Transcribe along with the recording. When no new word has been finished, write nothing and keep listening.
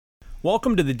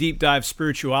Welcome to the Deep Dive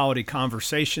Spirituality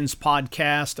Conversations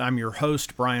podcast. I'm your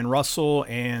host, Brian Russell,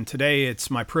 and today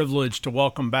it's my privilege to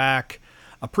welcome back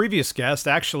a previous guest.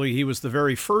 Actually, he was the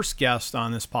very first guest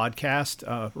on this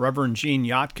podcast, Reverend Gene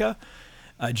Yotka.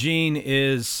 Gene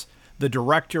is the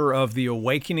director of the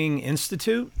Awakening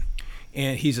Institute,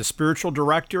 and he's a spiritual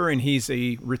director, and he's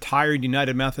a retired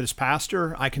United Methodist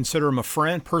pastor. I consider him a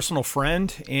friend, personal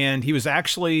friend, and he was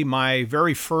actually my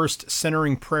very first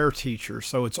centering prayer teacher.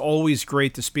 So it's always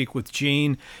great to speak with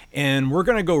Gene, and we're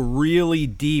going to go really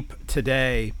deep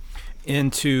today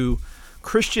into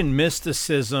Christian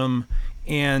mysticism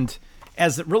and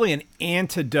as really an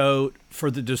antidote for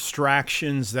the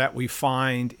distractions that we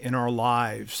find in our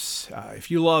lives. If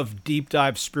you love deep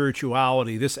dive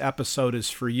spirituality, this episode is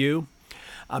for you.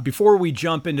 Before we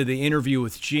jump into the interview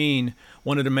with Gene,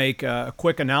 wanted to make a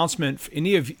quick announcement. For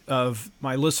any of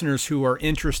my listeners who are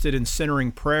interested in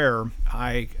centering prayer,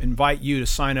 I invite you to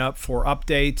sign up for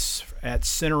updates at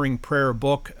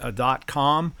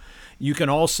centeringprayerbook.com. You can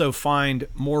also find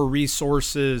more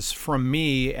resources from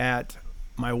me at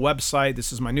my website.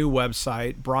 This is my new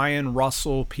website,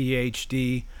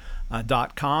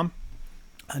 brianrussellphd.com.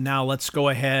 And now let's go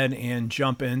ahead and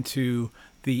jump into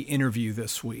the interview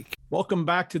this week. Welcome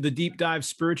back to the Deep Dive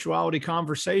Spirituality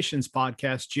Conversations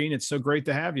podcast, Gene. It's so great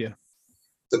to have you.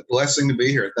 It's a blessing to be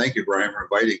here. Thank you, Brian, for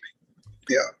inviting me.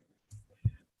 Yeah.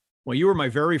 Well, you were my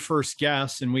very first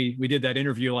guest, and we did that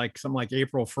interview like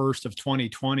April 1st of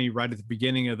 2020, right at the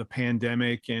beginning of the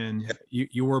pandemic. And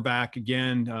you were back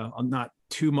again, not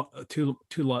too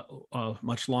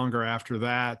much longer after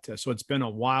that. So it's been a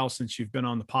while since you've been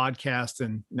on the podcast,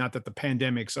 and not that the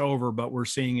pandemic's over, but we're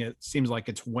seeing it seems like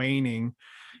it's waning.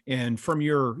 And from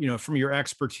your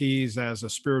expertise as a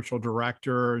spiritual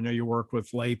director, I know you work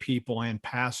with lay people and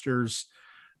pastors.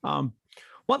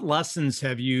 What lessons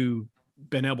have you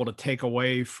been able to take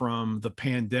away from the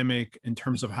pandemic in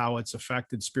terms of how it's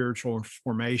affected spiritual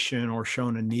formation or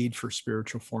shown a need for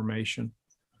spiritual formation?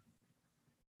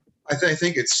 I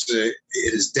think it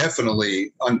has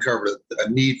definitely uncovered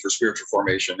a need for spiritual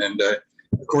formation. And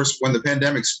of course, when the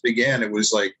pandemic began, it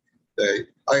was like,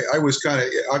 I was kind of,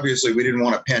 obviously we didn't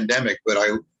want a pandemic, but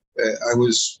I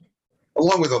was,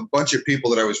 along with a bunch of people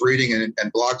that I was reading and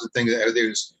blogs and things,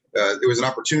 there was an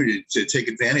opportunity to take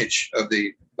advantage of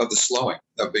the slowing,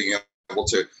 of being able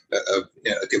to,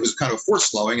 it was kind of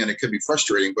forced slowing, and it could be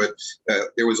frustrating, but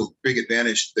there was a big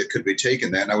advantage that could be taken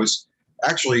then. I was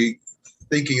actually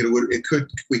thinking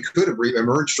we could have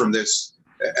emerged from this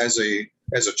as a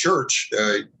church,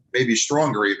 maybe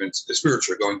stronger, even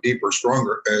spiritually, going deeper,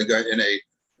 stronger,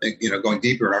 going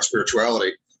deeper in our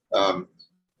spirituality.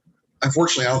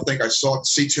 Unfortunately, I don't think I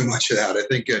see too much of that. I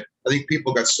think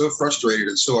people got so frustrated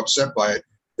and so upset by it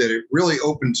that it really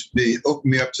opened me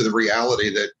up to the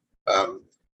reality that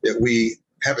that we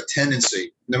have a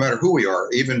tendency, no matter who we are,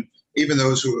 even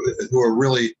those who are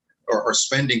really are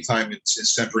spending time in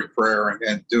centering prayer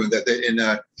and doing that,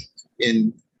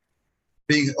 in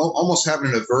being almost having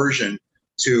an aversion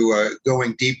to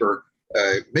going deeper,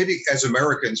 maybe as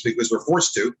Americans because we're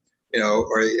forced to,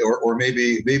 or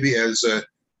maybe as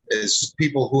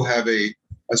people who have a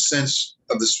sense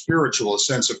of the spiritual, a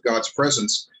sense of God's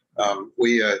presence.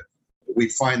 We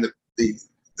find the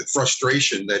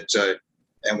frustration that,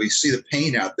 and we see the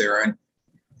pain out there,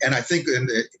 and I think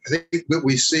what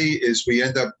we see is we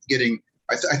end up getting.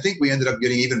 I think we ended up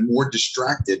getting even more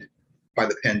distracted by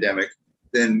the pandemic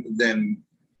than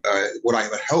what I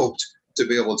had hoped to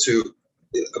be able to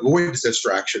avoid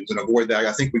distractions and avoid that.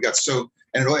 I think we got so,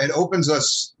 and it opens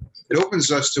us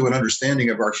to an understanding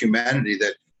of our humanity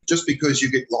that just because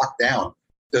you get locked down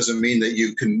doesn't mean that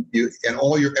you and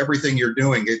everything you're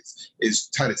doing is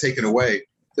kind of taken away.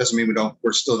 Doesn't mean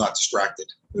we're still not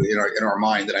distracted in our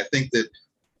mind. And I think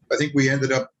we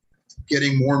ended up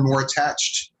getting more and more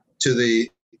attached to the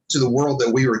world that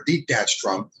we were detached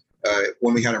from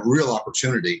when we had a real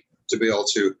opportunity to be able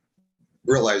to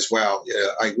realize, wow,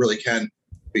 I really can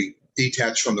be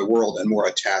detached from the world and more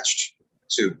attached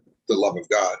to the love of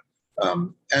God.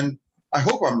 And I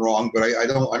hope I'm wrong, but I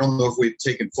don't know if we've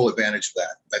taken full advantage of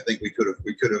that. I think we could have,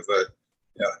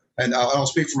 and I'll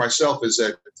speak for myself, is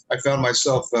that I found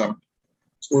myself,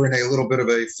 we're in a little bit of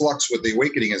a flux with the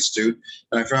Awakening Institute,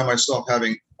 and I found myself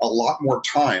having a lot more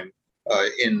time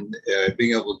in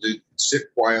being able to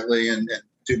sit quietly and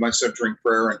do my centering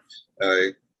prayer and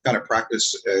kind of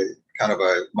practice kind of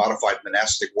a modified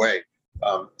monastic way.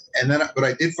 But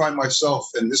I did find myself,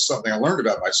 and this is something I learned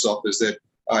about myself, is that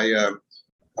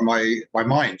my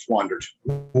mind wandered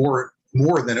more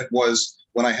than it was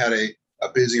when I had a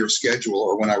busier schedule,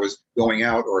 or when I was going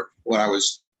out, or when I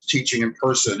was teaching in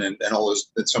person, and all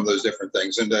those, and some of those different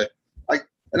things. And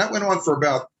And that went on for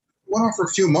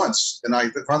a few months, and I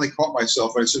finally caught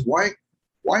myself. And I said, why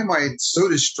am I so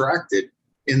distracted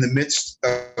in the midst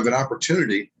of an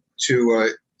opportunity to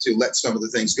let some of the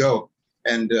things go?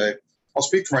 And I'll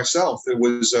speak for myself.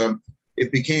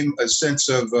 It became a sense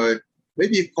of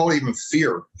maybe you call it even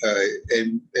fear,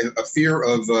 and a fear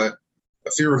of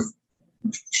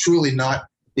truly not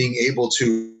being able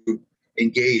to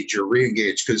engage or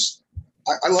re-engage, because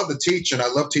I love to teach, and I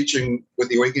love teaching with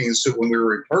the Awakening Institute when we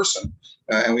were in person,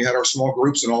 and we had our small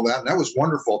groups and all that, and that was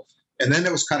wonderful. And then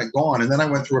it was kind of gone, and then I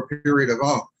went through a period of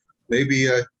maybe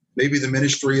the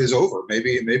ministry is over,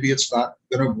 maybe it's not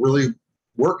going to really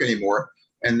work anymore.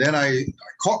 And then I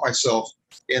caught myself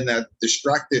in that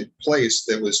distracted place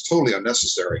that was totally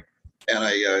unnecessary, and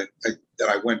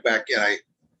I went back and I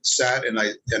sat and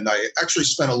I actually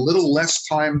spent a little less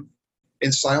time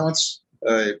in silence.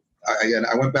 I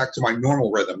went back to my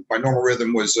normal rhythm. My normal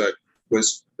rhythm was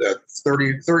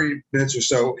 30 minutes or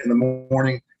so in the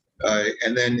morning,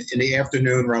 and then in the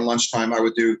afternoon around lunchtime I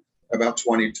would do about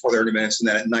 20 to 30 minutes, and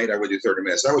then at night I would do 30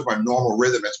 minutes. That was my normal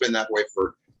rhythm. It's been that way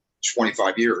for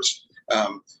 25 years.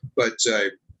 But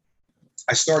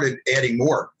I started adding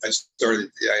more. I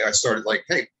started like,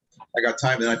 hey, I got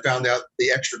time, and I found out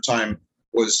the extra time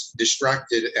was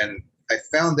distracted, and I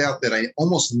found out that I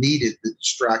almost needed the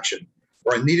distraction,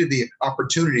 or I needed the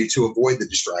opportunity to avoid the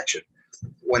distraction.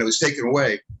 When it was taken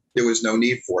away, there was no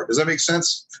need for it. Does that make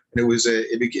sense? And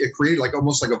it created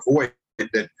almost like a void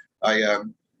that I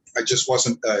just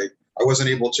wasn't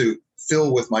able to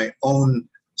fill with my own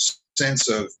sense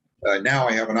of now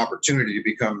I have an opportunity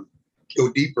to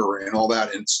go deeper and all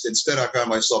that. And instead, I found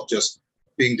myself just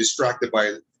being distracted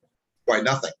by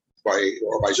nothing,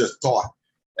 by just thought.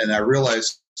 And I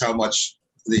realized how much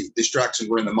the distractions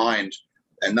were in the mind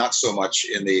and not so much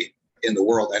in the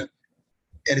world. And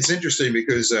it's interesting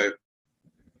because the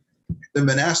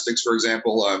monastics, for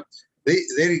example, they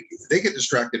get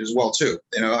distracted as well too.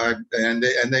 They're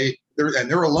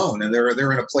alone, and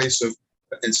they're in a place of,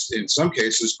 in some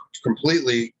cases,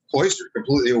 completely cloistered,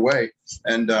 completely away,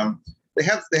 and they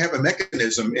have a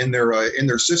mechanism in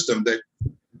their system that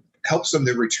helps them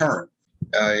to return,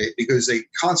 because they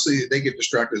get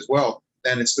distracted as well,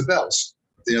 and it's the bells.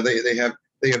 They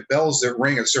have bells that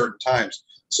ring at certain times.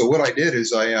 So what I did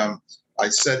is I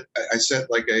set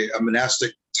like a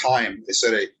monastic time. I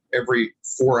set every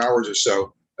 4 hours or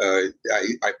so.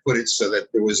 I put it so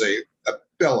that there was a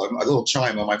bell, a little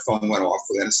chime on my phone went off,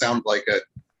 and it sounded like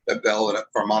a bell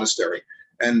for a monastery.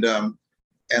 And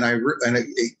I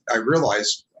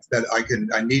realized that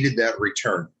I needed that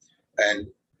return. And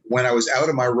when I was out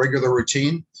of my regular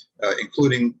routine,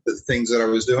 including the things that I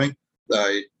was doing,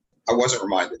 I wasn't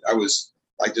reminded. I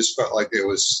just felt like it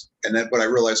was, but I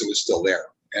realized it was still there.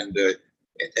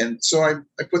 And so I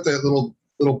put that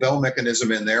little bell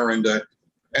mechanism in there, and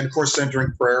of course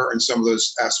centering prayer and some of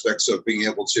those aspects of being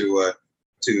able to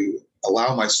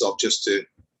allow myself just to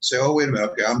say, oh, wait a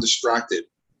minute, okay, I'm distracted,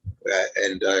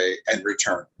 and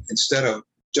return, instead of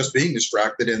just being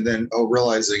distracted and then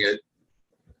realizing it.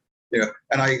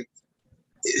 And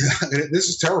this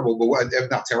is terrible, but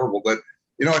not terrible, but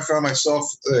I found myself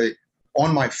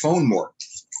on my phone more.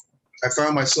 I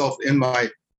found myself in my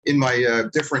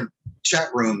different chat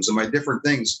rooms and my different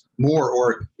things more,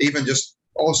 or even just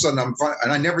all of a sudden I'm fine.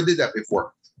 And I never did that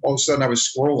before. All of a sudden I was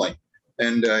scrolling,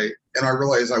 and I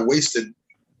realized I wasted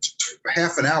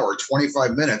half an hour,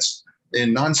 25 minutes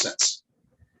in nonsense.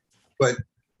 But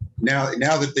now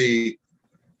that the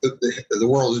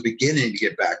world is beginning to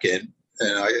get back in,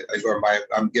 and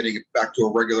I'm getting back to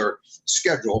a regular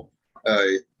schedule,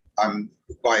 I'm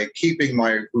by keeping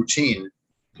my routine,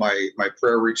 my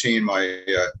prayer routine, my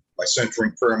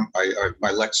centering prayer,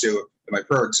 my Lectio, my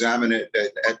prayer examine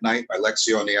at night, my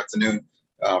Lectio in the afternoon.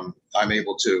 I'm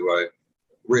able to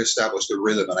reestablish the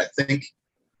rhythm, and I think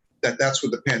that's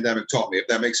what the pandemic taught me. If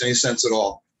that makes any sense at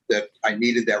all, that I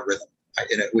needed that rhythm,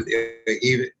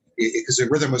 because the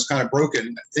rhythm was kind of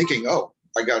broken. Thinking, oh,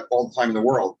 I got all the time in the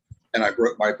world, and I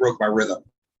broke my rhythm,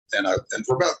 and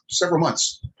for about several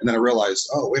months, and then I realized,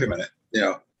 oh, wait a minute,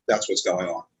 that's what's going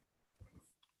on.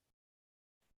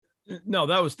 No,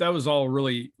 that was all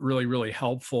really, really, really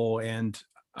helpful. And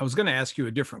I was going to ask you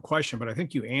a different question, but I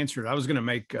think you answered. I was going to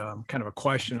make kind of a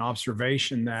question,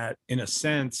 observation that, in a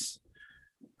sense,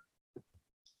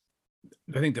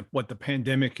 I think that what the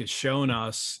pandemic has shown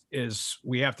us is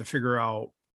we have to figure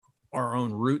out our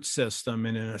own root system.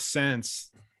 And in a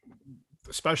sense,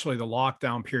 especially the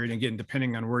lockdown period, again,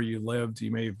 depending on where you lived,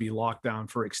 you may be locked down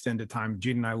for extended time.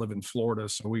 Gene and I live in Florida,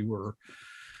 so we were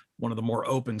one of the more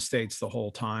open states the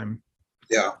whole time.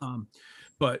 Yeah.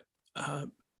 But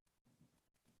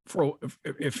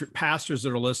if pastors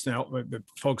that are listening out,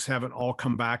 folks haven't all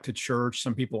come back to church.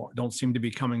 Some people don't seem to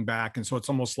be coming back. And so it's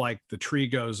almost like the tree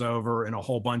goes over and a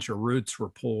whole bunch of roots were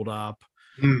pulled up,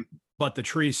 but the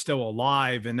tree's still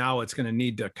alive. And now it's going to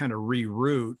need to kind of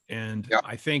reroot. And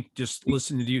I think just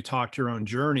listening to you talk to your own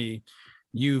journey,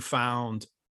 you found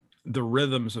the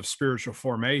rhythms of spiritual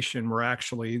formation were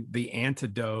actually the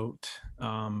antidote,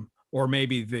 or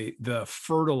maybe the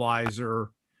fertilizer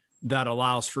that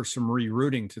allows for some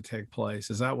rerouting to take place.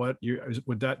 Is that what you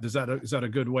is that a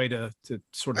good way to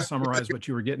sort of summarize what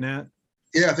you were getting at?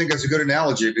 Yeah, I think that's a good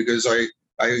analogy, because I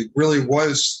really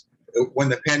was, when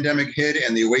the pandemic hit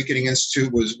and the Awakening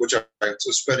Institute which I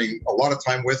was spending a lot of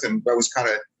time with, and that was kind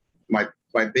of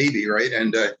my baby, right?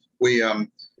 And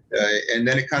and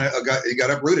then it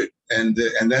got uprooted, and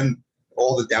then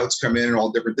all the doubts come in and all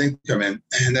different things come in,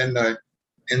 and then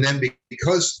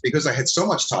because I had so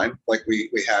much time, like we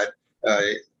had,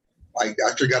 I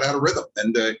actually got out of rhythm,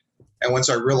 and once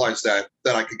I realized that,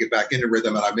 then I could get back into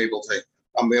rhythm, and I'm able to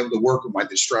work with my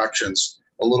distractions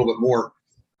a little bit more,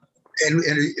 and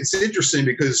it's interesting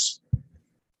because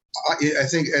I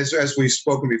think as we've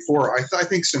spoken before, I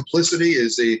think simplicity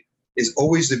is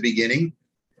always the beginning,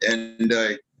 and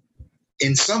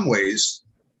in some ways,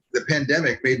 the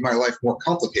pandemic made my life more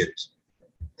complicated,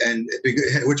 and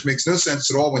which makes no sense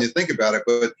at all when you think about it.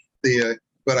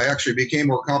 But I actually became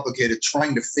more complicated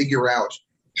trying to figure out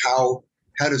how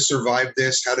to survive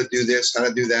this, how to do this, how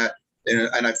to do that,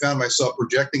 and I found myself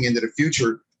projecting into the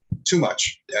future too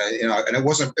much. And it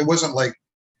wasn't like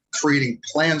creating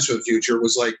plans for the future. It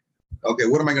was like, okay,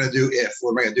 what am I going to do if?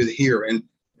 What am I going to do here? And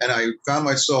I found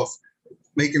myself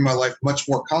making my life much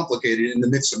more complicated in the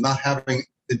midst of not having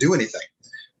to do anything.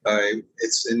 And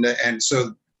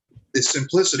so the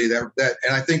simplicity that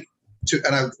and I think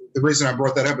the reason I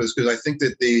brought that up is because I think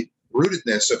that the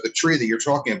rootedness of the tree that you're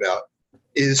talking about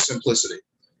is simplicity.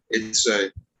 It's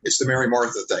the Mary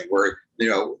Martha thing, where are we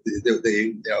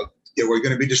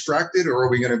going to be distracted, or are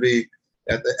we going to be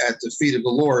at the feet of the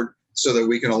Lord, so that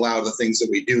we can allow the things that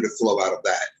we do to flow out of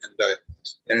that?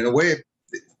 And in a way,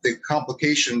 the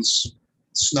complications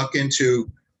snuck into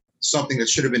something that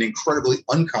should have been incredibly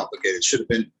uncomplicated. It should have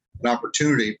been an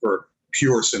opportunity for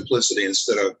pure simplicity,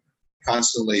 instead of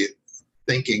constantly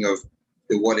thinking of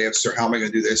the what ifs, or how am I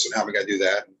going to do this and how am I going to do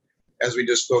that. And as we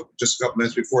just spoke just a couple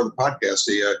minutes before the podcast,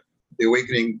 the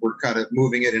Awakening, we're kind of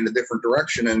moving it in a different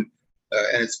direction, and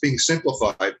it's being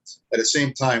simplified. At the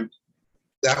same time,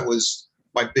 that was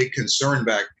my big concern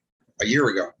back a year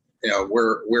ago.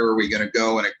 Where are we going to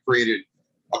go? And it created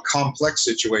a complex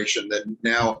situation that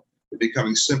now is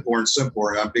becoming simpler and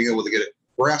simpler, and I'm being able to get a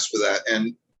grasp of that.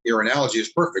 And your analogy is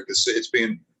perfect. It's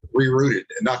being rerouted,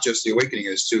 and not just the Awakening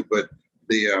Institute, but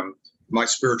my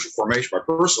spiritual formation, my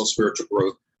personal spiritual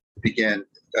growth began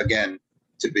again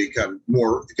to become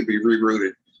more. It could be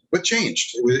rerouted, but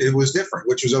changed. It was different,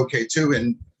 which was okay too.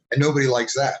 And nobody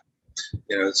likes that.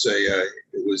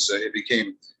 It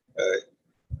became.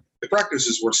 The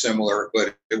practices were similar,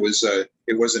 but it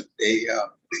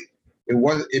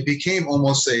became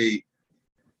almost a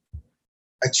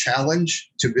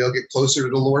challenge to be able to get closer to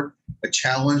the Lord, a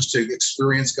challenge to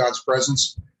experience God's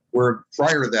presence. Where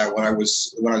prior to that,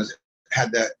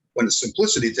 when the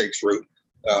simplicity takes root,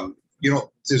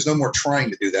 there's no more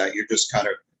trying to do that. You're just kind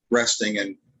of resting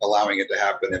and allowing it to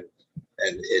happen, and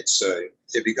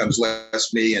it becomes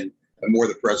less me and more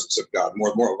the presence of God,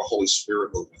 more of a Holy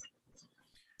Spirit movement.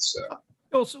 So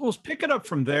we'll pick it up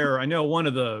from there. I know one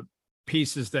of the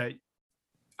pieces that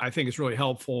I think is really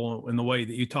helpful in the way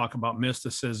that you talk about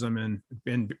mysticism, and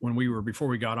before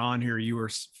we got on here, you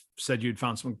said you'd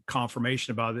found some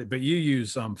confirmation about it, but you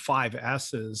use 5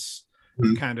 S's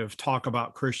to kind of talk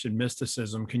about Christian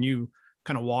mysticism. Can you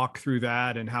kind of walk through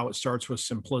that, and how it starts with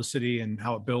simplicity and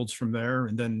how it builds from there,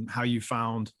 and then how you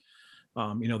found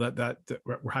how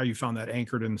you found that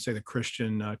anchored in, say, the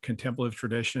Christian contemplative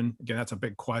tradition? Again, that's a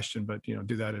big question, but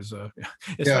do that as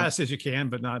fast as you can,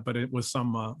 but with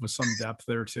some depth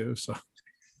there too. So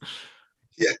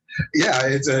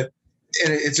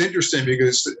it's interesting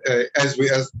because as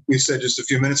we said just a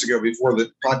few minutes ago before the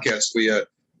podcast,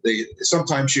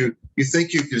 sometimes you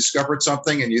think you've discovered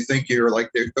something, and you think you're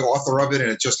like the author of it, and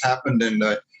it just happened. And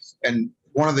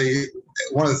one of the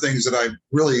things that I've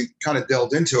really kind of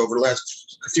delved into over the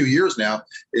last few years now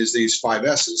is these 5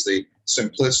 S's: the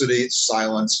simplicity,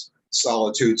 silence,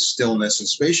 solitude, stillness, and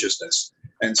spaciousness.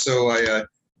 And so I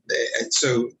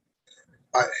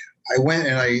went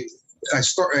and I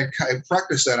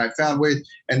practiced that. I found ways,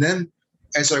 and then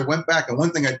as I went back, and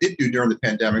one thing I did do during the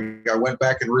pandemic, I went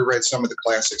back and reread some of the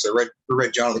classics. I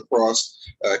reread John of the Cross,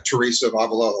 Teresa of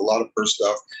Avila, a lot of her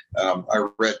stuff. I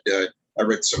read I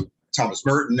read some Thomas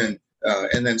Merton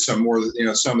and then some more,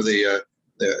 some of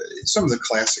the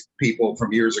classic people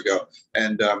from years ago.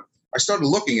 And I started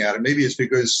looking at it. Maybe it's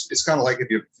because it's kind of like if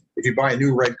you buy a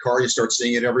new red car, you start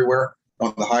seeing it everywhere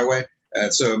on the highway.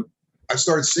 And so I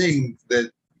started seeing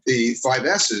that the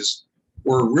 5S's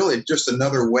were really just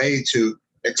another way to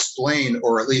explain,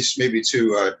 or at least maybe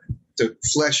to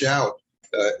flesh out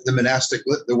the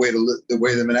way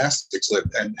the monastics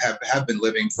lived and have been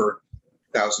living for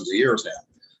thousands of years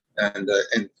now. And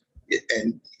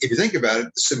if you think about it,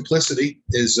 simplicity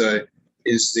is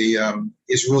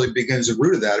really begins the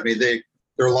root of that. I mean,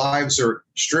 their lives are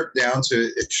stripped down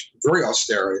to very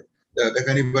austere. If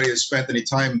anybody has spent any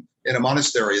time in a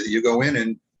monastery, that you go in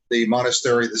and the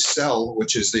monastery, the cell,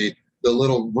 which is the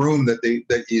little room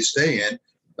that you stay in,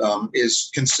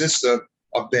 consists of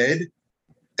a bed,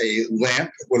 a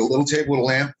lamp with a little table with a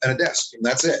lamp, and a desk, and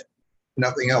that's it.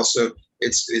 Nothing else. So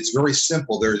it's very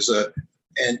simple. There's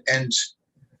in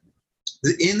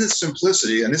the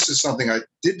simplicity, and this is something I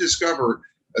did discover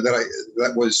that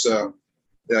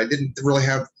I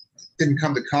didn't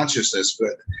come to consciousness,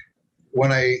 but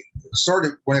when I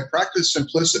practiced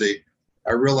simplicity,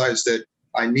 I realized that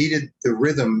I needed the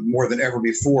rhythm more than ever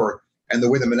before. And the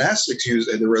way the monastics use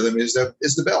the rhythm is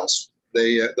the bells.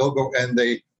 They'll go and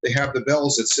they have the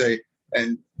bells that say,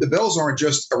 and the bells aren't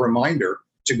just a reminder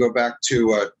to go back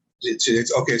to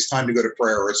it's time to go to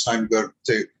prayer, or it's time to go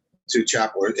to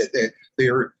chapel.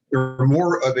 They're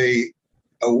more of a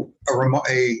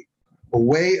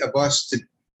way of us to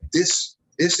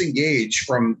disengage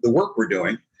from the work we're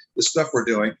doing, the stuff we're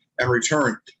doing, and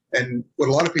return. And what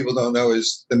a lot of people don't know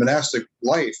is the monastic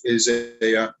life is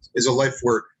a life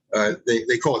where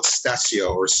they call it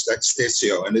statio,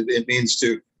 and it means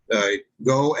to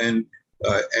go and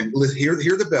hear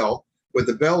the bell. But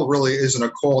the bell really isn't a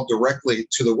call directly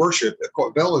to the worship.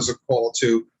 The bell is a call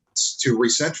to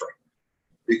recentering,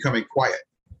 becoming quiet,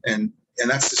 and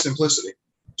that's the simplicity.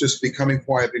 Just becoming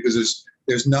quiet, because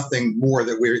there's nothing more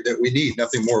that we need,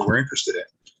 nothing more we're interested in.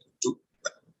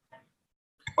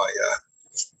 My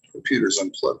computer's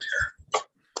unplugged here.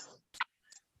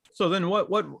 So then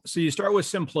so you start with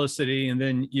simplicity and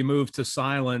then you move to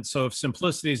silence. So if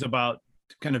simplicity is about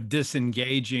kind of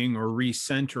disengaging or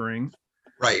recentering,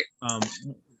 right.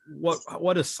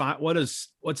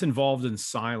 What's involved in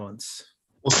silence?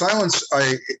 Well, silence,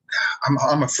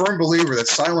 I'm a firm believer that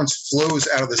silence flows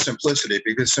out of the simplicity,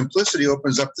 because simplicity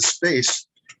opens up the space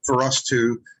for us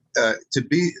to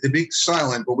be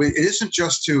silent. But it isn't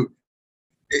just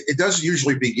it does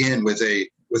usually begin with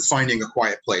finding a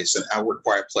quiet place, an outward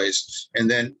quiet place, and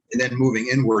then moving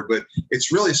inward. But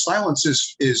it's really, silence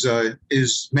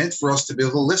is meant for us to be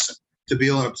able to listen, to be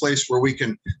in a place where we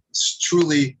can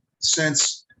truly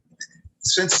sense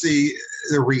the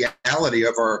reality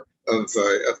of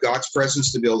God's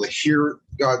presence, to be able to hear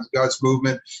God's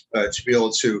movement, to be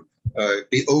able to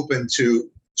be open to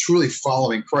truly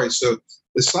following Christ. So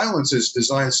the silence is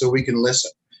designed so we can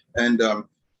listen, and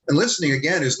listening,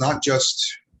 again, is not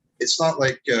just. It's not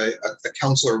like a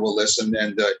counselor will listen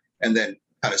and then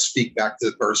kind of speak back to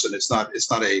the person. It's not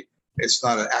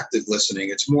an active listening.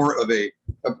 It's more of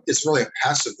it's really a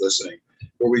passive listening,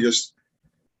 where we just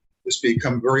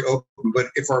become very open.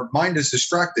 But if our mind is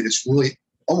distracted, it's really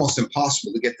almost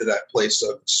impossible to get to that place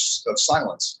of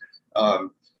silence.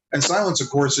 And silence, of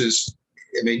course,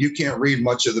 you can't read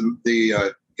much of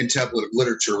the contemplative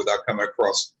literature without coming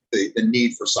across the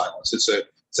need for silence. It's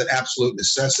an absolute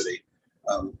necessity.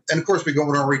 And of course, we go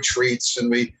on our retreats and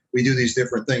we do these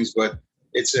different things, but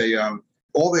it's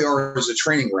all they are is a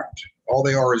training ground. All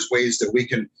they are is ways that we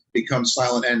can become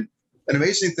silent. And an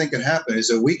amazing thing can happen is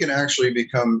that we can actually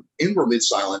become inwardly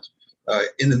silent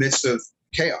in the midst of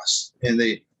chaos, in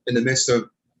the midst of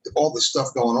all the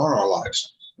stuff going on in our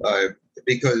lives.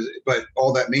 But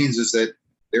all that means is that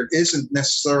there isn't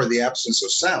necessarily the absence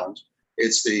of sound.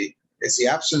 It's the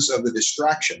absence of the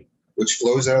distraction, which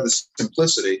flows out of the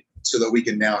simplicity, so that we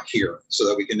can now hear, so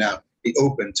that we can now be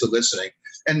open to listening.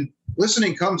 And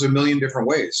listening comes a million different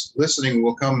ways. Listening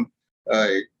will come,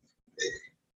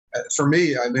 for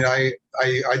me, I mean, I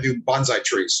do bonsai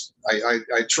trees.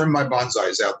 I trim my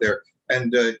bonsais out there,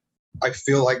 and I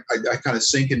feel like I kind of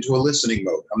sink into a listening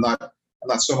mode. I'm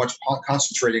not so much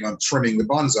concentrating on trimming the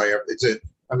bonsai.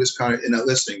 I'm just kind of in a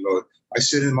listening mode. I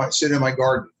sit in my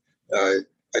garden.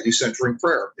 I do centering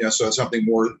prayer, so it's something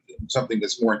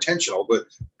that's more intentional.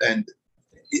 And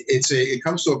it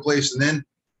comes to a place, and then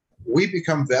we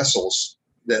become vessels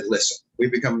that listen. We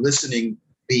become listening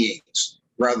beings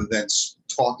rather than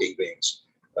talking beings.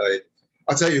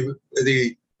 I'll tell you,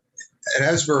 at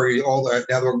Asbury,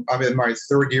 now I'm in my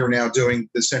third year now doing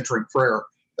the centering prayer.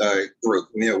 group,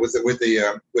 with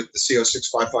the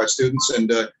CO655 students, and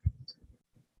the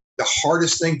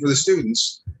hardest thing for the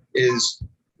students is,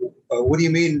 what do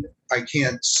you mean I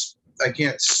can't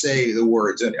say the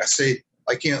words? And I say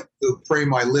I can't pray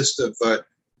my list of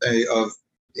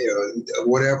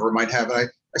whatever it might have. And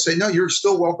I say, no, you're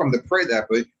still welcome to pray that,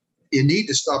 but you need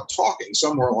to stop talking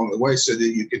somewhere along the way so that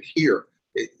you can hear.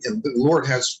 And the Lord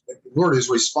is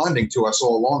responding to us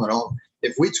all along, and all.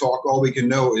 If we talk, all we can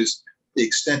know is the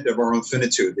extent of our own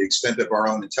finitude, the extent of our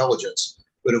own intelligence.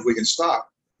 But if we can stop,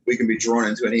 we can be drawn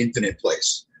into an infinite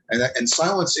place. And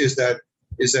silence is that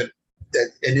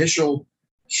initial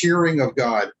hearing of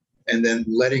God, and then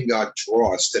letting God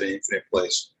draw us to the infinite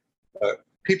place.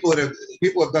 People have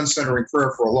done centering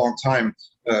prayer for a long time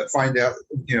find out,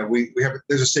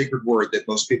 there's a sacred word that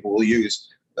most people will use.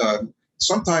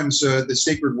 Sometimes the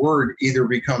sacred word either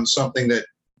becomes something that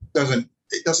doesn't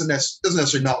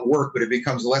necessarily not work, but it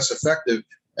becomes less effective,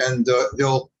 and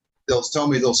they'll tell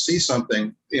me they'll see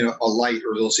something, a light,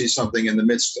 or they'll see something in the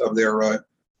midst of their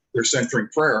centering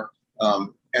prayer,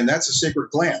 and that's a sacred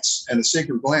glance. And the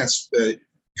sacred glance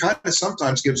kind of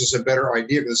sometimes gives us a better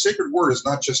idea. The sacred word is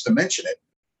not just to mention it,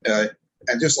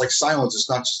 and just like silence is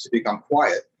not just to become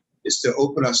quiet, it's to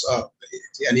open us up.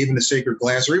 And even the sacred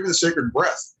glance, or even the sacred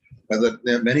breath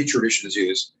that many traditions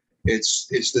use,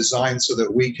 it's designed so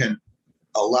that we can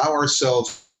allow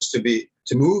ourselves to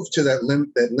move to that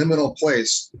liminal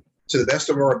place to the best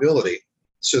of our ability,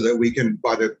 so that we can,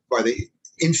 by the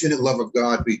infinite love of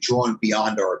God, be drawn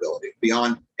beyond our ability,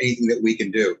 beyond anything that we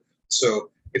can do. So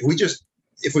if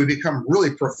we become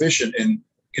really proficient in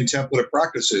contemplative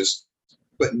practices,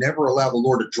 but never allow the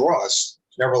Lord to draw us,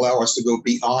 never allow us to go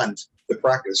beyond the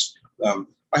practice.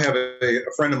 I have a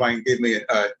friend of mine gave me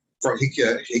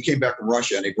he came back from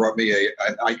Russia, and he brought me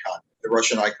an icon, the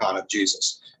Russian icon of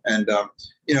Jesus. And a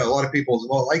lot of people,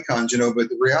 well, icons, but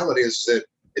the reality is that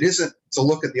it isn't to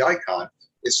look at the icon.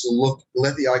 It's to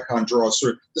let the icon draw us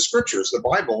through. The scriptures, the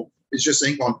Bible, is just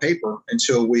ink on paper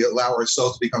until we allow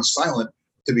ourselves to become silent,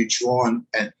 to be drawn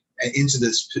and into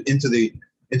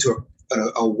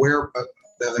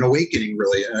an awakening,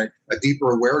 really, and a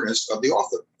deeper awareness of the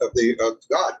author of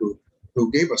God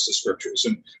who gave us the scriptures.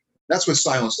 And that's what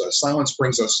silence does. Silence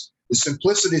brings us, the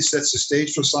simplicity sets the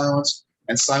stage for silence,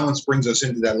 and silence brings us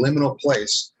into that liminal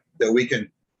place that we can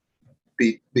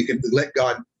let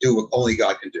God do what only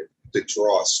God can do, to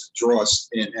draw us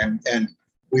in. And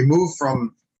we move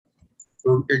from,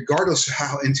 regardless of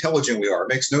how intelligent we are, it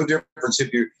makes no difference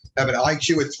if you have an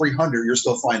IQ at 300, you're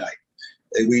still finite.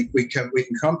 We can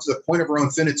come to the point of our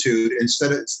own finitude,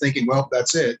 instead of thinking, well,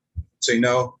 that's it. Say,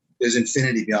 no, there's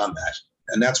infinity beyond that.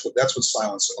 And that's what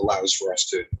silence allows for us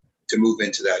to move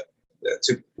into that.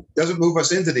 Doesn't move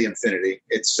us into the infinity.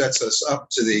 It sets us up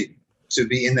to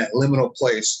be in that liminal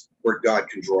place where God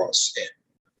can draw us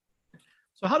in.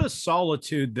 So how does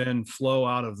solitude then flow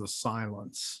out of the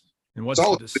silence? And what's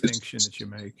the distinction that you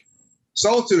make?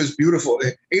 Solitude is beautiful.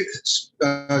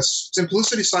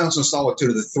 Simplicity, silence, and solitude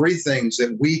are the three things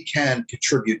that we can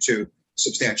contribute to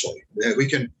substantially. We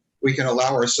can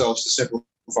allow ourselves to simplify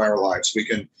our lives. We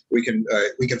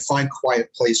can find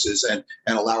quiet places and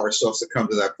allow ourselves to come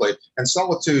to that place. And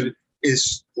solitude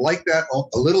is like that,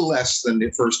 a little less than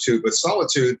the first two, but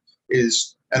solitude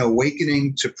is an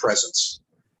awakening to presence.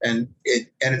 And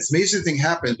an amazing thing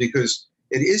happens, because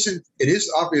it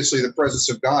is obviously the presence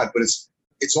of God, but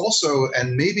it's also,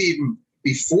 and maybe even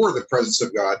before the presence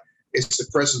of God, it's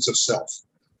the presence of self.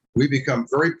 We become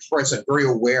very present, very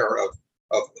aware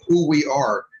of who we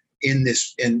are in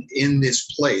this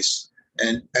place.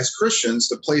 And as Christians,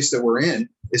 the place that we're in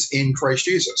is in Christ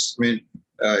Jesus. I mean,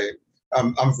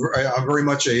 I'm very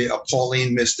much a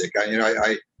Pauline mystic.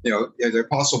 The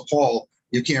Apostle Paul,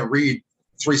 you can't read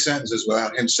 3 sentences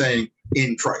without him saying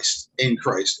in Christ, in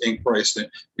Christ, in Christ, and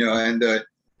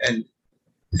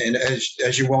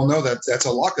as you well know, that's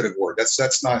a locative word.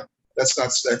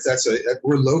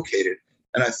 We're located.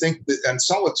 And I think and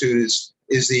solitude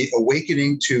is the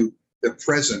awakening to the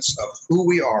presence of who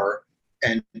we are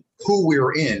and who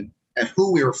we're in and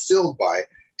who we are filled by.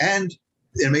 And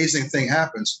the amazing thing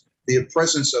happens, the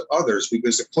presence of others,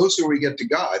 because the closer we get to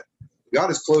God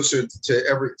is closer to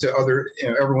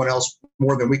everyone else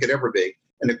more than we could ever be.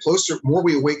 And the more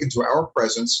we awaken to our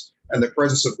presence and the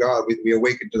presence of God, we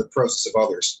awaken to the presence of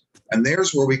others. And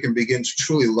there's where we can begin to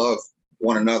truly love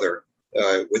one another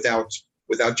without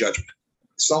judgment.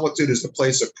 Solitude is the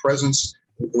place of presence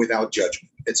without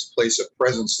judgment. It's a place of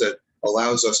presence that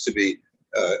allows us to be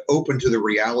open to the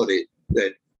reality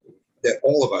that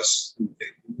all of us, no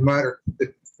matter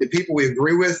the people we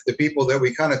agree with, the people that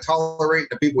we kind of tolerate,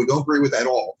 the people we don't agree with at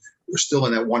all, we're still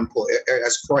in that one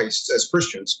place. As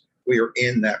Christians, we are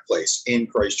in that place in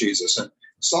Christ Jesus. And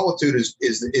solitude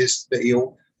is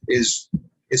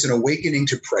an awakening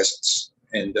to presence.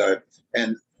 And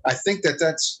I think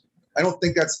I don't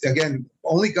think that's, again,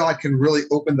 only God can really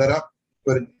open that up.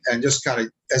 And just kind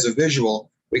of as a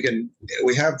visual,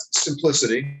 we have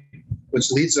simplicity,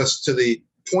 which leads us to the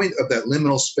point of that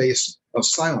liminal space of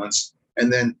silence.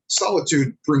 And then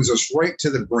solitude brings us right to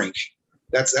the brink.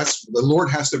 That's the Lord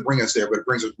has to bring us there, but it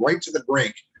brings us right to the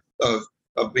brink of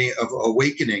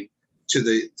awakening to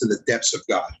the depths of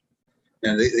God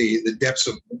and the depths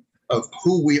of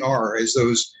who we are as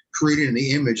those created in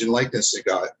the image and likeness of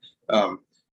God,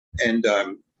 and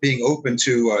being open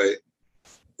to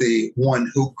the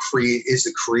one who is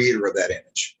the creator of that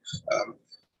image.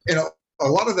 And a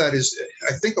lot of that is,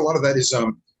 I think,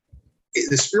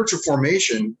 the spiritual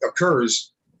formation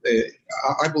occurs,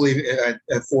 I believe,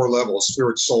 at four levels: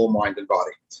 spirit, soul, mind, and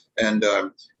body. And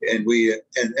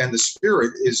the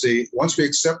spirit is once we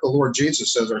accept the Lord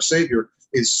Jesus as our Savior,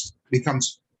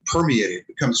 becomes permeated,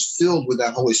 becomes filled with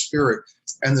that Holy Spirit.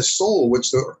 And the soul,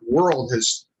 which the world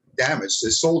has damaged,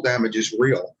 the soul damage is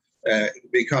real,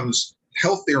 becomes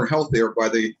healthier and healthier by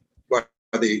the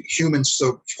human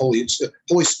soaked Holy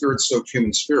Spirit soaked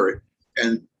human spirit,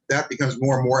 and that becomes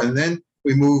more and more. And then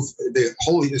we move.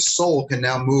 The soul can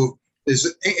now move. There's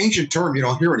an ancient term you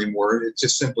don't hear anymore. It's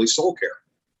just simply soul care.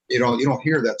 You don't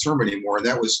hear that term anymore. And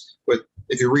that was, but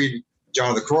if you read John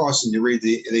of the Cross and you read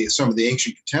some of the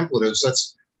ancient contemplatives,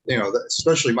 that's,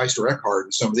 especially Meister Eckhart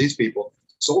and some of these people,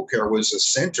 soul care was a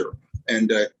center.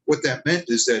 And what that meant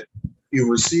is that you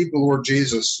receive the Lord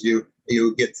Jesus, you're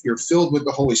filled with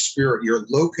the Holy Spirit, you're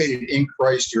located in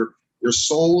Christ, your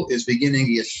soul is beginning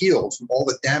to get healed from all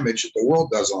the damage that the world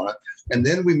does on it. And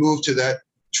then we move to that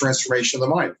transformation of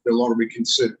the mind. No longer we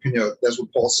consider, that's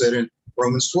what Paul said in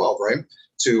Romans 12, right?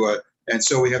 And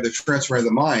so we have the transformation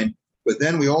of the mind, but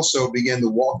then we also begin to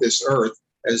walk this earth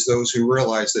as those who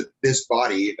realize that this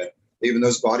body, even though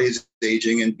this body is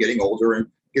aging and getting older and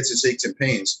gets its aches and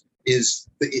pains, is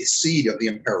the seed of the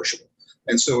imperishable.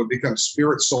 And so it becomes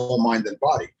spirit, soul, mind, and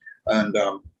body.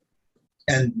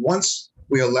 And once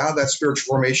we allow that spiritual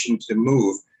formation to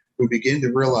move, we begin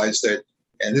to realize that,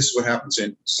 and this is what happens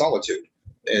in solitude,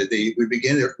 we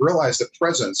begin to realize the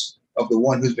presence of the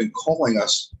one who's been calling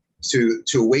us to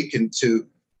awaken to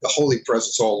the holy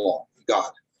presence all along,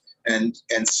 God. And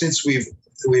since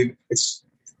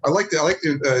I like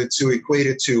to equate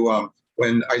it to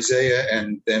when Isaiah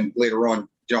and then later on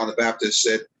John the Baptist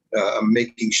said,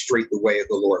 making straight the way of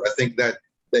the Lord. I think that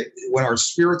when our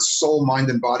spirit, soul,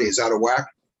 mind, and body is out of whack,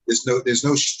 there's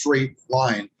no straight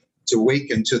line to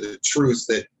awaken to the truth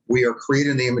that we are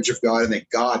created in the image of God, and that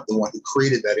God, the one who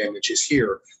created that image, is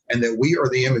here, and that we are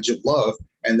the image of love,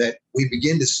 and that we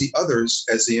begin to see others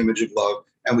as the image of love,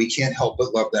 and we can't help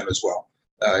but love them as well.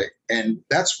 And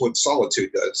that's what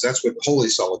solitude does. That's what holy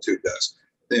solitude does.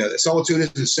 Solitude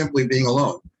isn't simply being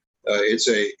alone. It's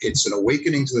an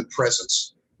awakening to the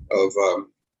presence of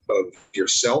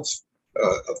yourself,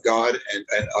 of God,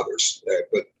 and others,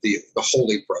 but the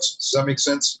holy presence. Does that make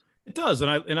sense? It does, and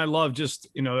I love just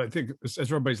I think as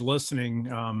everybody's listening,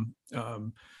 one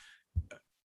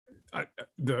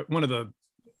of the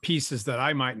pieces that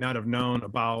I might not have known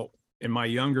about in my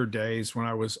younger days when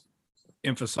I was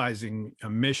emphasizing a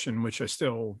mission, which I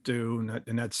still do,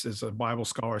 and that's, as a Bible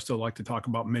scholar, I still like to talk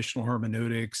about missional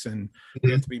hermeneutics, and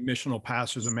we have to be missional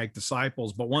pastors and make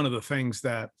disciples. But one of the things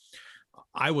that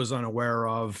I was unaware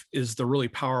of is the really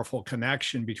powerful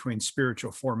connection between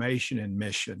spiritual formation and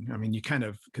mission. I mean, you kind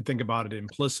of could think about it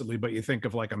implicitly, but you think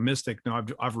of like a mystic. No,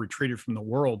 I've retreated from the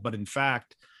world, but in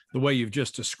fact, the way you've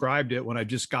just described it, when I've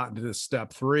just gotten to this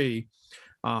step 3,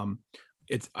 I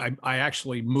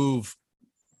actually move.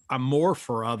 I'm more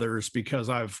for others because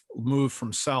I've moved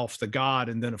from self to God.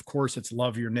 And then of course it's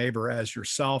love your neighbor as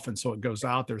yourself. And so it goes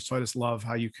out there. So I just love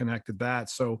how you connected that.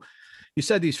 So you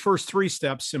said these first 3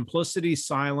 steps, simplicity,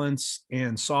 silence,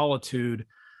 and solitude,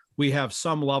 we have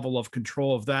some level of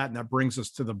control of that. And that brings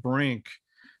us to the brink.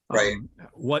 Right.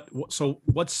 So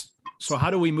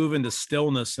how do we move into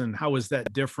stillness, and how is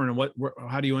that different? And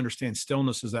how do you understand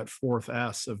stillness as that 4th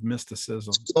S of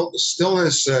mysticism?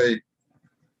 Stillness,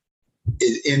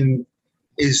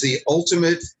 is the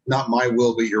ultimate, not my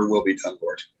will, but your will be done,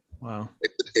 Lord. Wow.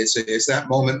 It's that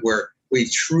moment where we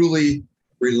truly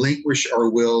relinquish our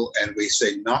will and we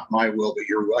say, not my will, but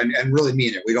your will, and really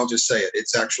mean it. We don't just say it.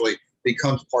 It's actually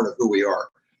becomes part of who we are.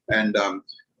 And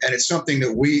it's something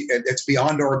that it's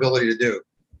beyond our ability to do,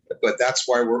 but that's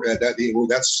why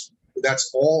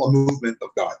that's all a movement of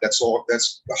God. That's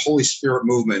the Holy Spirit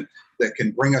movement that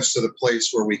can bring us to the place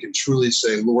where we can truly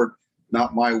say, Lord,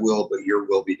 not my will, but your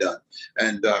will be done.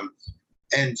 And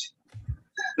an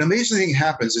amazing thing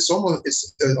happens. It's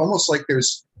almost like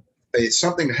there's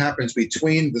something that happens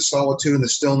between the solitude and the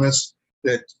stillness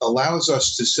that allows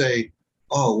us to say,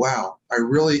 oh, wow, I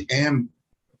really am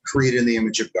created in the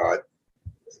image of God.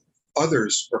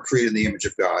 Others are created in the image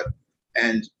of God.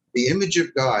 And the image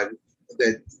of God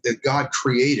that God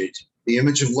created, the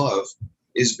image of love,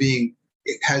 has been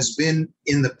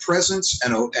in the presence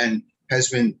and has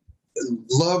been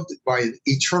loved by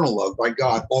eternal love by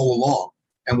God all along.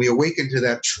 And we awaken to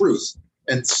that truth.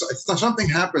 And something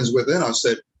happens within us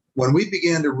that when we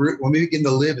begin to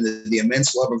live in the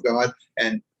immense love of God,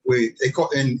 and they call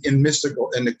in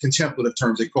mystical and the contemplative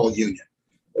terms, they call it union.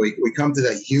 We come to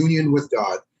that union with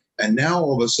God. And now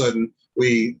all of a sudden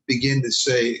we begin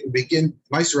to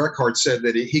Meister Eckhart said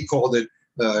that he called it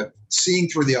seeing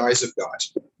through the eyes of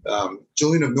God.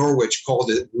 Julian of Norwich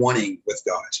called it oneing with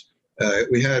God.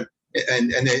 We had,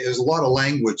 and there's a lot of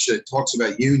language that talks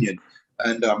about union.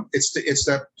 And it's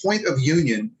that point of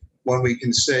union when we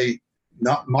can say,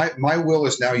 not my will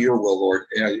is now your will, Lord.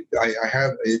 And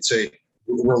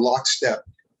we're lockstep.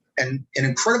 And an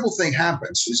incredible thing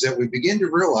happens is that we begin to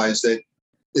realize that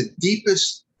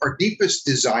our deepest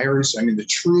desires, I mean, the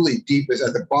truly deepest,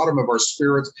 at the bottom of our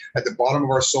spirits, at the bottom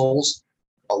of our souls,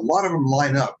 a lot of them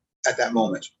line up at that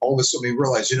moment. All of a sudden we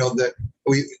realize, that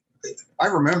I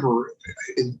remember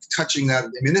touching that. I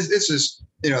mean, this is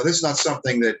not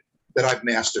something that I've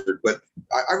mastered, but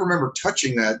I remember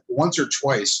touching that once or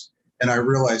twice. And I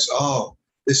realized, oh,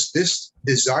 this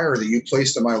desire that you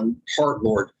placed in my heart,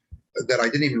 Lord, that I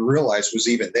didn't even realize was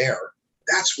even there.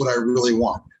 That's what I really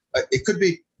want. It could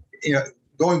be,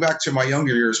 going back to my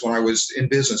younger years when I was in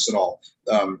business and all,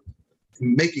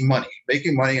 making money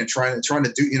and trying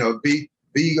to do,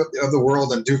 be of the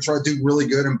world and try to do really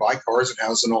good and buy cars and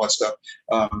houses and all that stuff.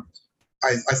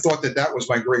 I thought that was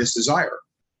my greatest desire.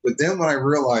 But then when I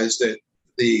realized that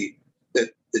the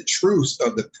truth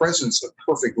of the presence of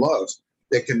perfect love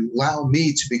that can allow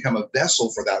me to become a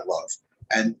vessel for that love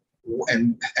and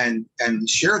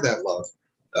share that love,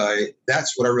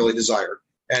 that's what I really desired.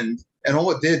 And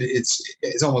all it did,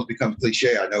 it's almost become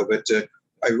cliche, I know, but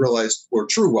I realized where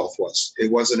true wealth was.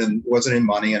 It wasn't in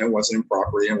money, and it wasn't in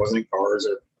property, and it wasn't in cars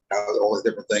or all the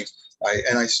different things.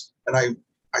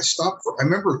 I stopped. I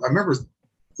remember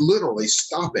literally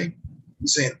stopping and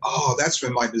saying, "Oh, that's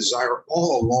been my desire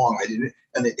all along.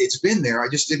 It's been there. I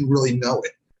just didn't really know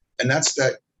it." And that's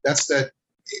the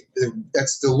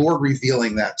Lord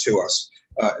revealing that to us.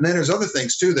 And then there's other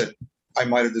things too that I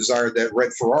might have desired, that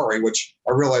red Ferrari, which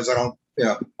I realize I don't.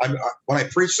 When I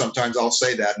preach, sometimes I'll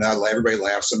say that, and everybody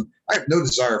laughs. And I have no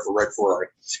desire for red Ferrari.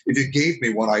 If you gave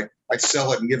me one, I'd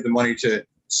sell it and give the money to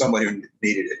somebody who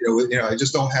needed it. I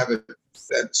just don't have it.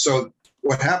 So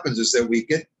what happens is that we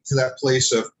get to that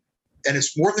place of, and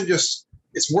it's more than just.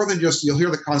 You'll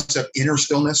hear the concept inner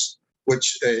stillness,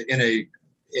 which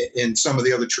in some of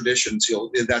the other traditions,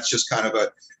 that's just kind of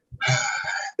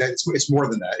it's more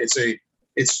than that.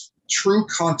 It's true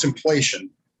contemplation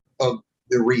of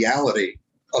the reality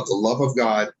of the love of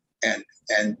God, and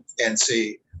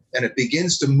it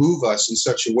begins to move us in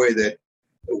such a way that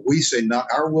we say,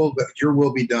 not our will, but your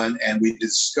will be done. And we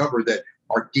discover that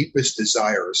our deepest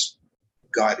desires,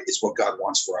 God, is what God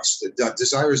wants for us. The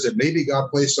desires that maybe God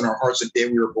placed in our hearts the day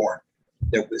we were born,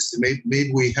 that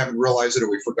maybe we haven't realized it, or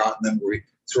we've forgotten them, or we've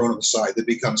thrown them aside. They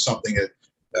become something that,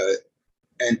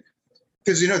 and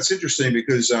because, it's interesting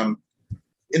because,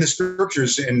 in the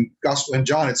scriptures, in Gospel of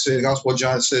John, it says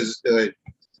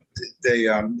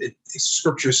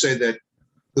scriptures say that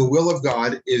the will of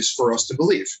God is for us to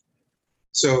believe.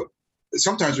 So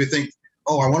sometimes we think,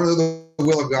 oh, I want to know the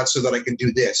will of God so that I can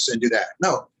do this and do that.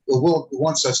 No, the will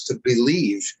wants us to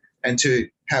believe and to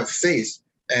have faith.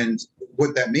 And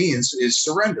what that means is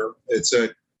surrender. It's a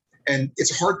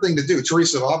hard thing to do.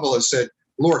 Teresa of Avila said,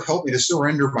 Lord, help me to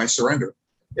surrender my surrender,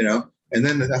 And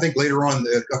then I think later on,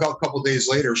 a couple of days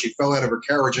later, she fell out of her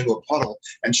carriage into a puddle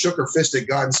and shook her fist at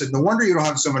God and said, "No wonder you don't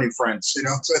have so many friends."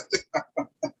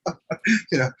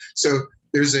 So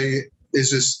there's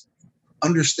this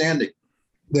understanding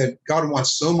that God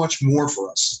wants so much more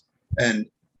for us, and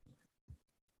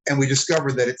we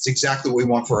discover that it's exactly what we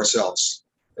want for ourselves,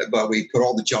 but we put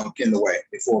all the junk in the way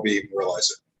before we even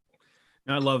realize it.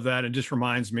 I love that. It just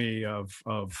reminds me of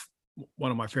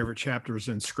one of my favorite chapters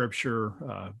in scripture.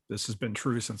 This has been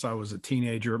true since I was a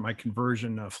teenager at my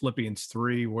conversion, Philippians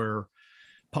 3, where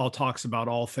Paul talks about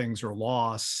all things are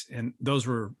loss, and those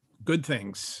were good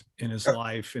things in his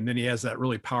life. And then he has that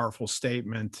really powerful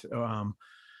statement.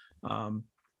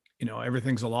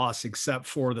 everything's a loss except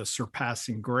for the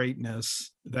surpassing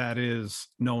greatness that is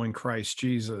knowing Christ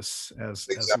Jesus as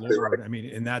Exactly Lord. right. I mean,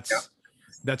 and Yeah.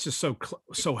 that's just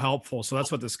so helpful. So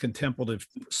that's what this contemplative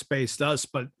space does.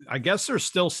 But I guess there's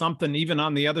still something even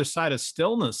on the other side of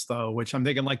stillness, though, which I'm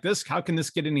thinking like this. How can this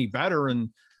get any better? And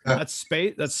that's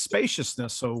space. That's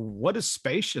spaciousness. So what is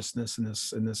spaciousness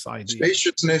in this idea?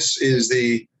 Spaciousness is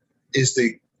the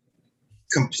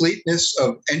completeness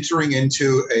of entering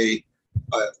into the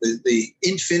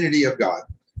infinity of God,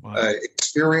 Wow.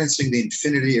 experiencing the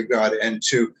infinity of God, and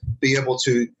to be able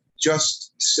to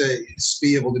just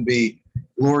be able to be,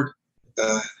 Lord,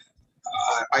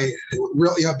 I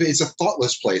really, it's a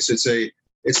thoughtless place. It's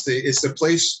the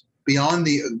place beyond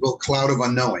the cloud of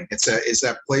unknowing. It's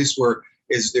that place where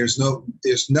there's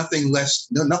nothing left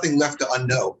to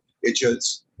unknow.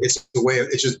 It's the way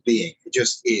it's just being. It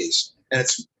just is, and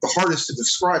it's the hardest to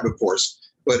describe, of course.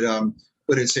 But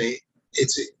it's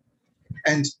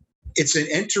an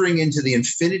entering into the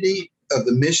infinity of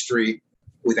the mystery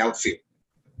without fear,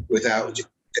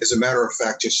 as a matter of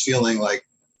fact, just feeling like,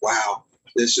 wow,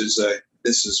 this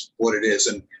is what it is.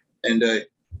 And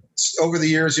over the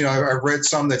years, I've read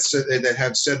some that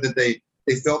have said that they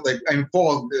felt like, I mean,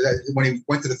 Paul, when he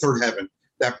went to the third heaven,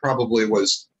 that probably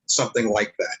was something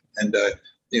like that. And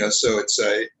so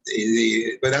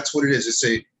but that's what it is.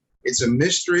 It's a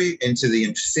mystery into the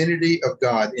infinity of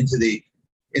God,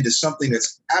 into something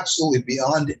that's absolutely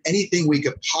beyond anything we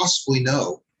could possibly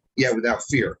know, yet without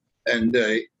fear. And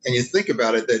you think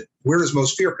about it, that where does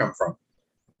most fear come from?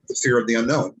 The fear of the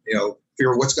unknown,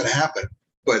 fear of what's going to happen.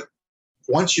 But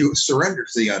once you surrender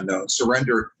to the unknown,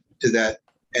 surrender to that,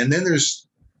 and then it's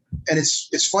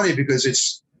funny because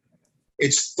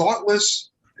it's thoughtless,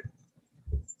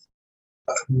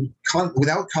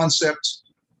 without concept,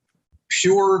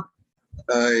 pure,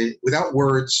 without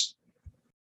words,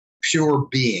 pure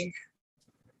being.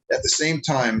 At the same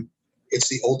time, it's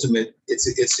the ultimate. It's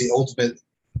the ultimate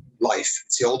life.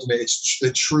 It's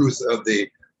the truth of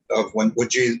when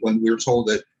we were told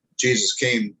that Jesus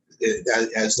came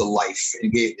as the life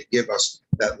and to give us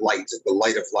that light, the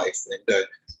light of life,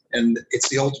 and it's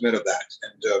the ultimate of that.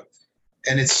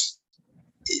 And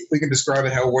we can describe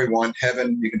it however we want.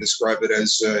 Heaven, you can describe it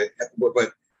as,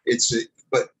 but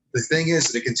the thing is,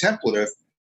 the contemplative,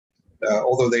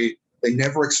 although they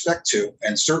never expect to,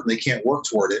 and certainly can't work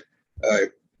toward it,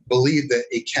 believe that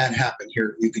it can happen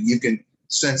here. You can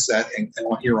sense that and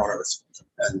here on earth,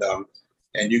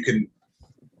 and you can.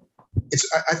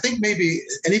 I think maybe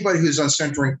anybody who's on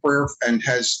centering prayer and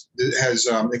has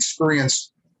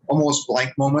experienced almost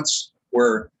blank moments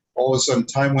where all of a sudden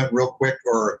time went real quick,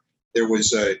 or there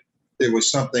was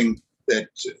something that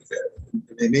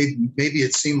maybe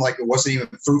it seemed like it wasn't even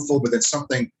fruitful, but then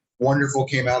something wonderful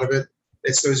came out of it.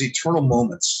 It's those eternal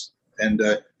moments, and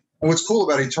what's cool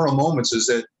about eternal moments is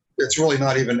that it's really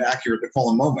not even accurate to call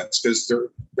them moments, because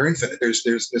they're infinite. There's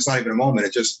not even a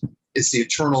moment. It's the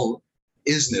eternal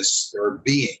isness or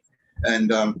being, and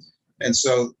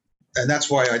that's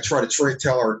why I try to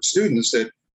tell our students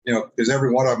that, because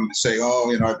every one of them say,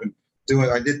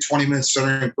 I did 20 minutes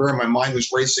centering prayer, and my mind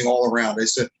was racing all around. I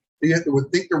said, you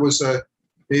would think there was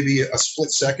maybe a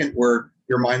split second where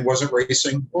your mind wasn't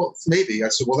racing. Well, maybe. I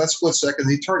said, well, that's split second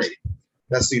of eternity.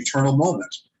 That's the eternal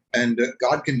moment, and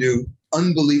God can do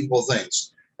unbelievable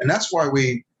things, and that's why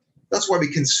we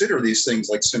consider these things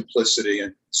like simplicity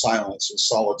and silence and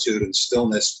solitude and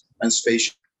stillness and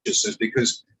spaciousness,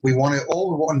 because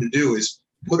all we want to do is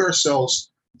put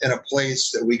ourselves in a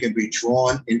place that we can be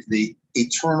drawn into the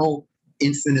eternal,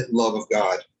 infinite love of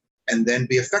God, and then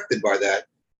be affected by that.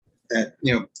 And,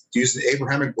 use the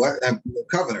Abrahamic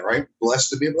covenant, right? Blessed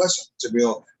to be a blessing,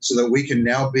 so that we can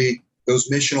now be those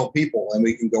missional people, and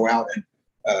we can go out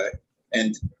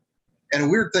and a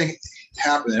weird thing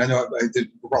happened. I know I did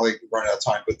probably run out of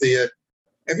time, but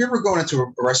have you ever gone into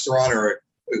a restaurant or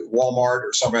a Walmart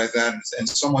or something like that, and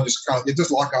someone just you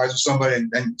just lock eyes with somebody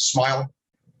and smile?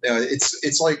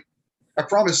 It's like, I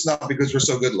promise it's not because we're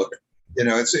so good looking.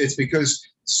 It's because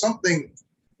something.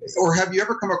 Or have you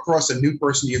ever come across a new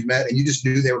person you've met and you just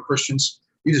knew they were Christians?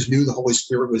 You just knew the Holy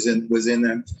Spirit was in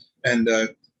them, and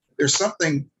there's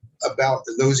something about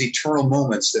those eternal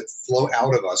moments that flow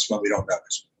out of us when we don't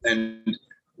notice. And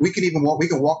we can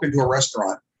walk into a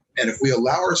restaurant, and if we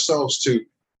allow ourselves to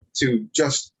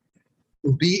just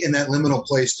be in that liminal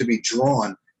place, to be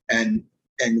drawn and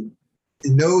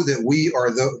know that we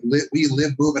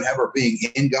live, move, and have our being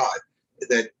in God,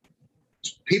 that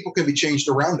people can be changed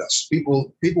around us.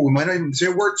 People we might not even say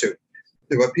a word to,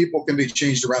 but people can be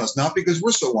changed around us, not because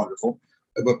we're so wonderful,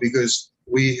 but because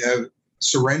we have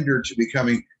surrendered to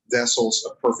becoming vessels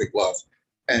of perfect love.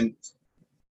 And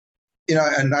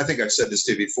and I think I've said this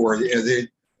to you before.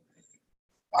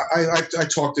 I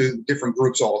talk to different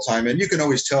groups all the time, and you can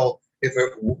always tell if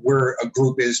where a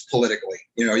group is politically.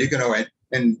 You can know,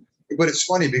 but it's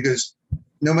funny because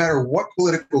no matter what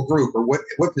political group or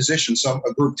what position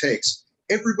a group takes,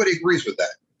 everybody agrees with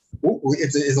that.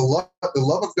 If the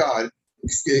love of God,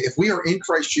 if we are in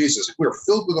Christ Jesus, if we are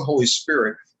filled with the Holy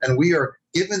Spirit, and we are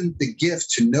given the gift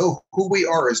to know who we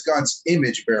are as God's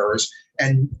image bearers,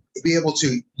 and be able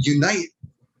to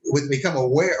become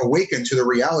awakened to the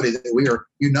reality that we are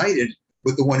united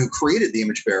with the one who created the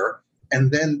image bearer,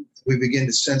 and then we begin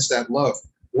to sense that love.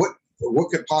 What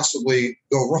could possibly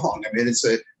go wrong? I mean,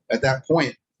 at that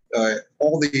point,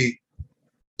 all the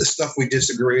stuff we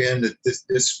disagree in, the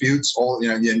disputes, all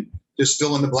and just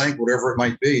fill in the blank, whatever it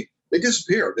might be, they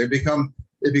disappear. They become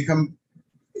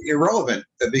irrelevant.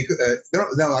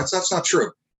 No, that's not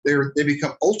true. They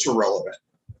become ultra relevant,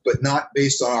 but not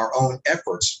based on our own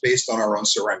efforts, based on our own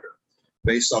surrender,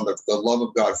 based on the love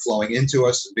of God flowing into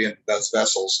us and being those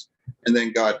vessels. And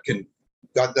then God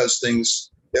does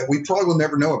things that we probably will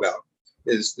never know about.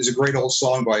 There's a great old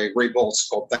song by Ray Boltz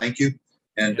called "Thank You,"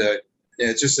 and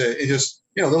it's just a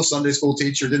little Sunday school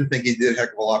teacher didn't think he did a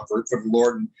heck of a lot for the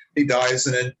Lord, and he dies,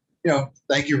 and then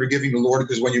thank you for giving the Lord,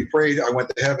 because when you prayed, I went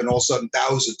to heaven. All of a sudden,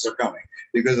 thousands are coming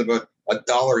because of a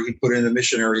dollar he put in the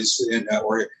missionaries,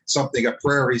 or something, a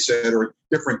prayer he said, or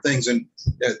different things, and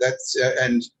that's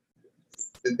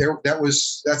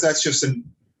just an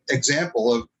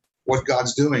example of what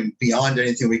God's doing beyond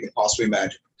anything we can possibly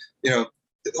imagine.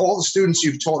 All the students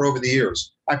you've taught over the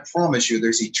years, I promise you,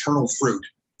 there's eternal fruit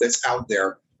that's out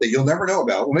there that you'll never know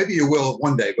about. Well, maybe you will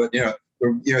one day, but you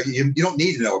don't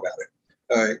need to know about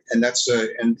it, and that's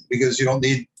and because you don't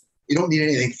need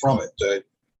anything from it.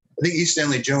 I think E.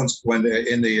 Stanley Jones, when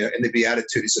in the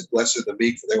Beatitude, he said, "Blessed are the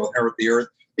meek, for they will inherit the earth."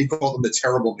 He called them the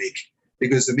terrible meek,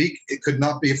 because the meek, it could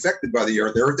not be affected by the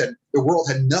earth. The world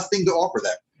had nothing to offer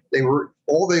them.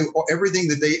 Everything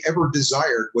that they ever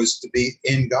desired was to be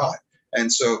in God,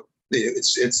 and so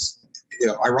it's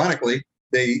ironically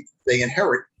they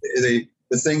inherit the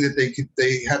thing that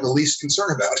they have the least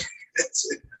concern about.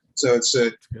 So it's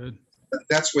good.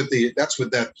 That's what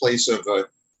that place of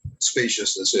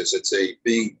spaciousness is. It's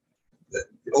being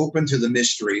open to the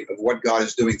mystery of what God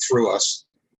is doing through us,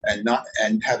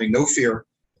 and having no fear,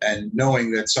 and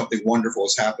knowing that something wonderful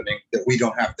is happening that we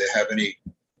don't have to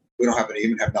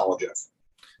even have knowledge of.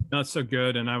 That's so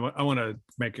good. And I want to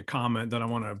make a comment that I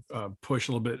want to push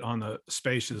a little bit on the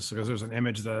spacious, because there's an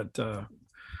image that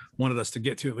wanted us to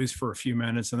get to at least for a few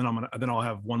minutes, and then I'll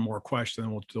have one more question,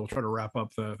 and we'll try to wrap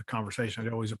up the conversation.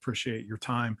 I always appreciate your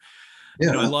time.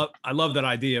 Yeah. I love that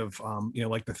idea of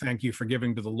like the thank you for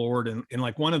giving to the Lord, and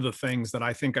like one of the things that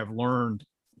I think I've learned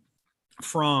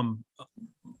from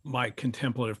my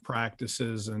contemplative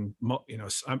practices, and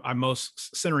I'm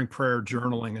most centering prayer,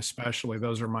 journaling especially.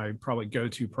 Those are my probably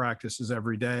go-to practices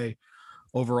every day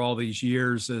over all these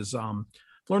years. Is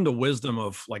learned the wisdom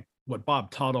of like what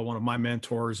Bob Tuttle, one of my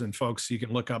mentors, and folks, you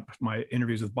can look up my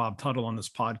interviews with Bob Tuttle on this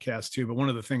podcast too. But one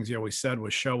of the things he always said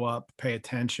was show up, pay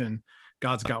attention.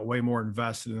 God's got way more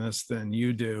invested in this than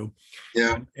you do.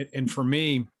 Yeah. And for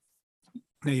me,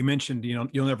 you mentioned,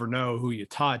 you'll never know who you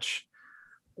touch.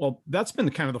 Well, that's been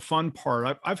kind of the fun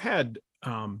part. I've had,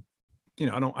 I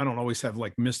don't always have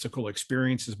like mystical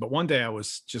experiences, but one day I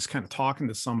was just kind of talking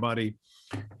to somebody,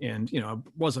 and I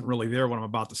wasn't really there what I'm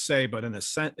about to say, but in a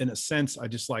sense, I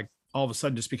just like all of a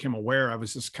sudden just became aware. I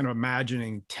was just kind of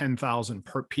imagining 10,000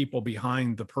 people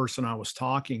behind the person I was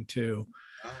talking to.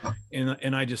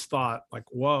 And I just thought, like,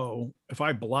 whoa, if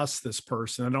I bless this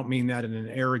person, I don't mean that in an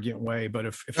arrogant way, but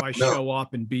if I show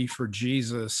up and be for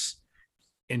Jesus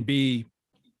and be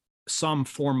some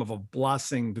form of a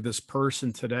blessing to this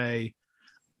person today,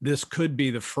 this could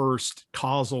be the first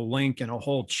causal link in a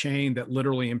whole chain that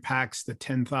literally impacts the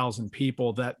 10,000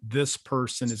 people that this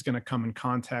person is going to come in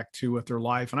contact to with their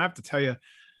life. And I have to tell you,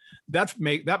 that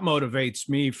motivates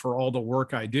me for all the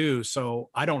work I do. So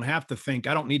I don't have to think,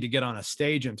 I don't need to get on a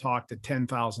stage and talk to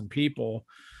 10,000 people.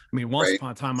 I mean, once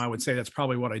upon a time, I would say that's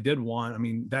probably what I did want. I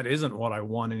mean, that isn't what I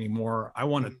want anymore. I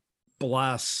want to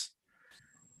bless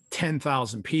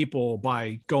 10,000 people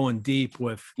by going deep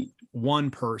with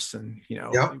one person,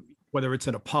 whether it's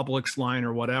in a Publix line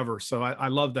or whatever. So I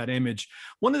love that image.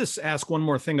 Wanted to ask one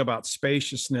more thing about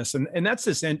spaciousness. And that's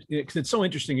this, because it's so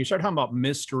interesting. You start talking about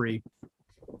mystery.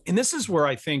 And this is where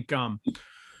I think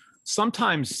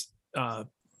sometimes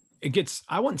it gets,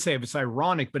 I wouldn't say if it's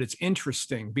ironic, but it's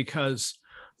interesting, because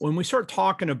when we start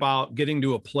talking about getting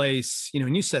to a place,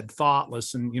 and you said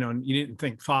thoughtless, and, you didn't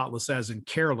think thoughtless as in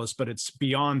careless, but it's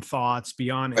beyond thoughts,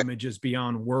 beyond images,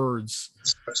 beyond words.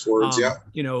 That's words, yeah.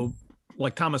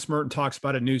 like Thomas Merton talks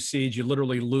about a new seed, you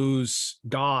literally lose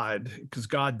God because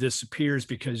God disappears,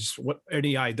 because what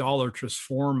any idolatrous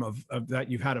form of that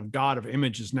you've had of God, of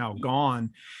image, is now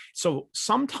gone. So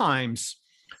sometimes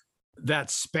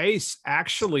that space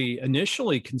actually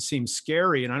initially can seem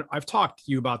scary. And I've talked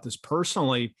to you about this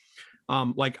personally.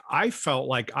 Like I felt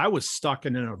like I was stuck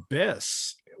in an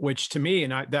abyss, which to me,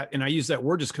 and I use that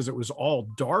word just because it was all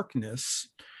darkness.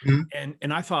 Mhm.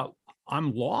 And I thought,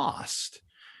 I'm lost.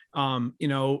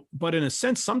 But in a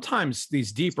sense, sometimes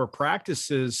these deeper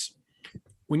practices,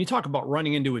 when you talk about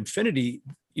running into infinity,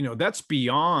 that's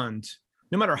beyond,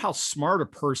 no matter how smart a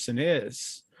person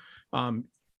is.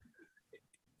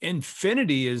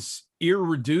 Infinity is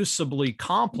irreducibly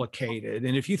complicated.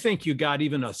 And if you think you got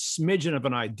even a smidgen of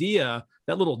an idea,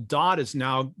 that little dot is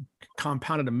now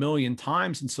compounded a million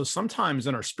times. And so sometimes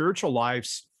in our spiritual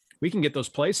lives, we can get those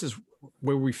places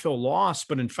where we feel lost,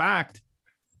 but in fact,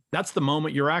 that's the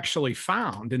moment you're actually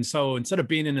found. And so instead of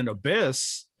being in an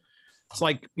abyss, it's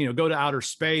like, go to outer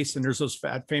space and there's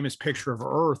that famous picture of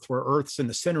Earth where Earth's in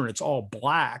the center and it's all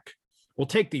black. We'll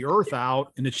take the Earth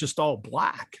out and it's just all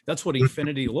black. That's what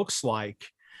infinity looks like.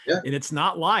 Yeah. And it's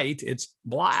not light, it's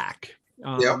black.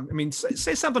 Yeah. I mean,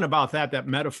 say something about that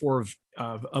metaphor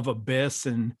of abyss.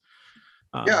 And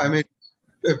Yeah, I mean,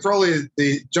 probably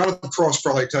the Jonathan Cross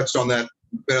probably touched on that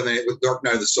better than it with Dark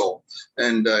Night of the Soul.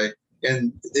 And the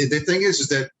thing is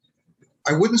that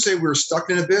I wouldn't say we're stuck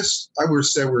in an abyss. I would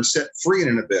say we're set free in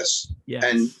an abyss. Yes.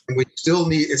 And we still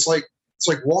need. It's like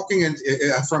walking in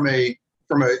from a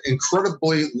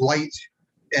incredibly light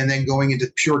and then going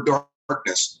into pure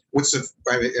darkness.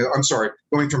 I'm sorry,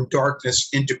 going from darkness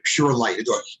into pure light.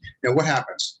 Now, what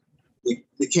happens?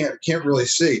 You can't really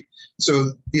see.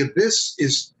 So the abyss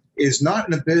is not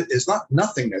an abyss. Is not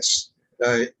nothingness.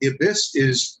 The abyss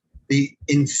is the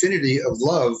infinity of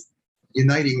love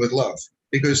uniting with love.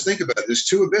 Because think about it, there's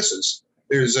two abysses.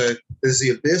 There's the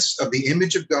abyss of the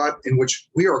image of God in which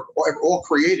we are all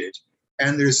created,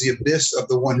 and there's the abyss of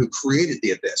the one who created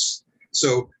the abyss.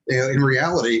 So in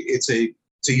reality, it's a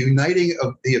uniting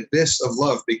of the abyss of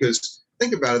love. Because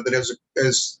think about it, that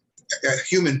as a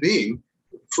human being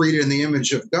created in the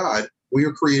image of God, we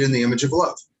are created in the image of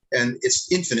love, and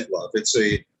it's infinite love.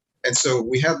 And so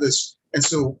we have this, and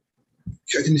so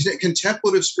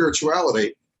contemplative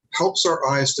spirituality helps our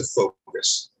eyes to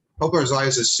focus, help our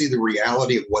eyes to see the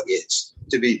reality of what is,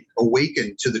 to be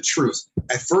awakened to the truth.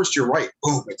 At first, you're right.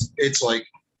 Boom! It's like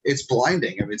it's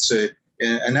blinding. I mean,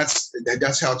 and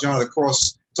that's how John of the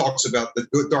Cross talks about the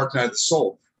good dark night of the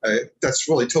soul. That's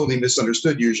really totally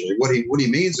misunderstood. Usually, what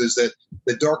he means is that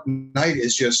the dark night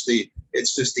is just the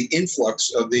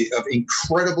influx of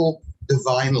incredible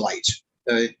divine light.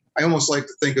 I almost like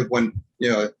to think of when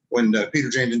Peter,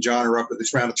 James, and John are up at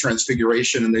this Mount of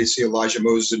Transfiguration and they see Elijah,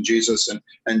 Moses, and Jesus,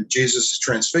 and Jesus is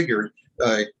transfigured.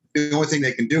 The only thing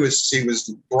they can do is see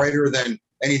was brighter than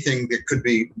anything that could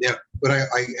be. But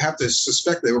I have to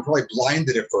suspect they were probably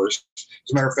blinded at first.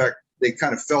 As a matter of fact, they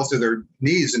kind of fell to their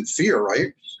knees in fear,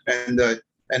 right? And then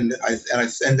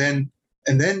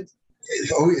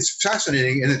it's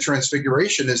fascinating in the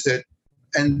Transfiguration is that,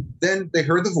 and then they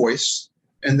heard the voice.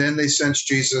 And then they sensed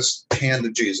Jesus, the hand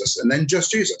of Jesus, and then just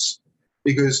Jesus,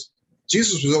 because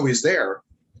Jesus was always there,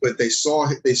 but they saw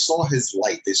his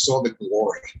light, they saw the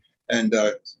glory, and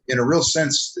in a real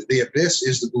sense, the abyss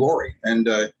is the glory, and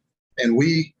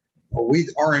we're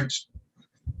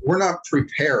not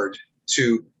prepared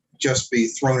to just be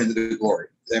thrown into the glory.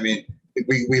 I mean,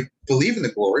 we believe in the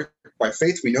glory by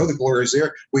faith. We know the glory is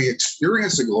there. We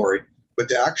experience the glory, but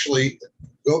to actually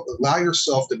allow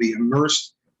yourself to be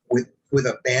immersed with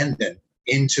abandon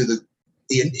into the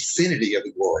infinity of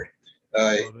the glory.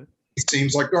 It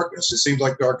seems like darkness. It seems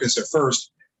like darkness at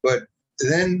first, but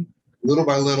then little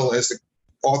by little, as the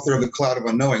author of The Cloud of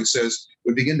Unknowing says,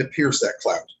 we begin to pierce that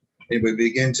cloud. And we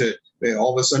begin to,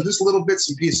 all of a sudden, just little bits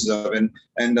and pieces of it.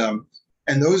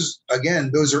 And those,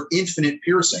 again, those are infinite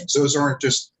piercings. Those aren't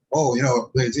just, I was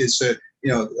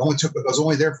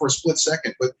only there for a split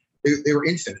second, but they were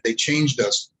infinite. They changed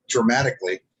us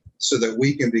dramatically, so that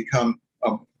we can become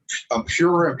a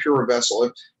purer and purer vessel. I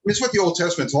mean, it's what the Old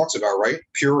Testament talks about, right?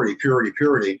 Purity, purity,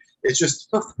 purity. It's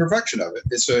just perfection of it.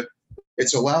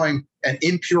 It's allowing an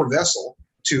impure vessel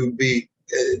to be,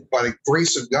 by the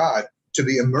grace of God, to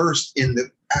be immersed in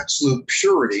the absolute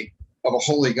purity of a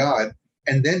holy God,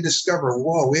 and then discover,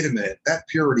 whoa, wait a minute, that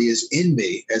purity is in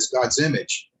me as God's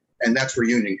image, and that's where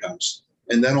union comes.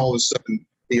 And then all of a sudden,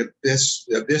 the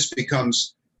abyss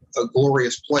becomes a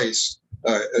glorious place.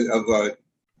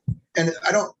 And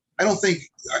I don't think,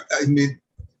 I mean,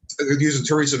 using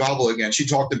Teresa of Avila again, she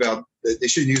talked about, they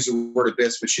shouldn't use the word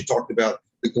abyss, but she talked about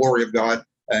the glory of God.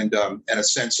 and a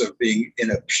sense of being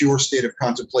in a pure state of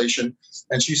contemplation.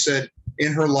 And she said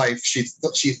in her life, she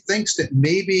thinks that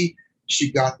maybe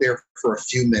she got there for a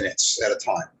few minutes at a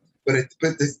time, but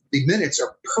the minutes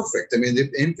are perfect. I mean,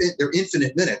 they're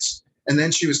infinite minutes. And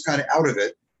then she was kind of out of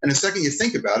it. And the second you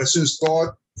think about it, as soon as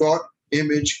thought,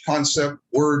 image, concept,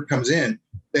 word comes in,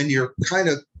 then you're out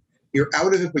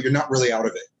of it, but you're not really out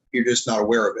of it. You're just not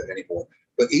aware of it anymore.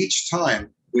 But each time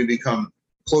we become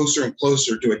closer and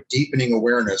closer to a deepening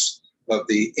awareness of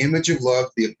the image of love,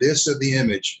 the abyss of the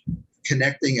image,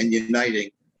 connecting and uniting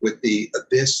with the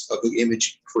abyss of the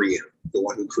image creator, the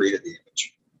one who created the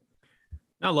image.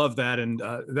 I love that, and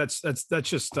that's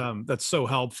just that's so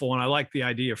helpful. And I like the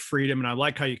idea of freedom, and I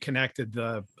like how you connected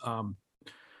the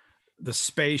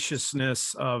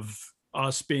spaciousness of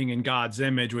us being in God's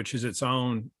image, which is its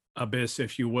own abyss,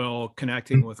 if you will,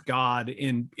 connecting with God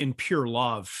in pure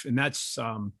love. And that's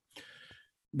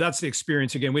the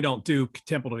experience. Again, we don't do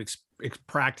contemplative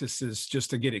practices just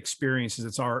to get experiences.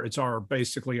 It's our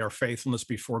basically our faithfulness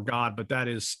before God. But that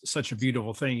is such a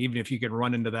beautiful thing, even if you can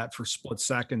run into that for split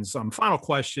seconds. Final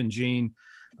question, Gene.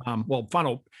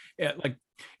 Like,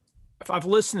 if I've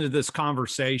listened to this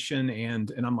conversation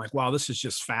and I'm like, wow, this is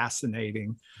just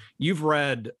fascinating. You've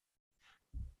read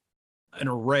an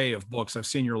array of books. I've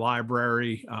seen your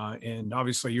library, and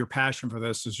obviously your passion for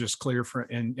this is just clear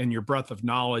and your breadth of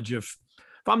knowledge. If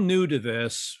I'm new to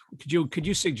this, could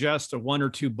you suggest one or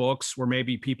two books where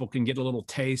maybe people can get a little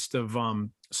taste of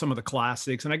some of the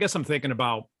classics? And I guess I'm thinking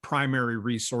about primary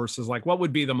resources, like what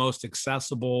would be the most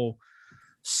accessible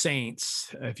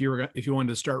saints if you wanted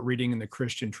to start reading in the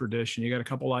Christian tradition? You got a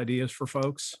couple ideas for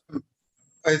folks?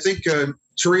 I think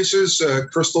Teresa's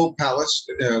Crystal Palace.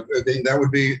 That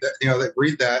would be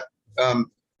read that.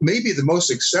 Maybe the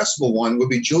most accessible one would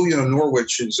be Julian of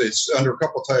Norwich. It's under a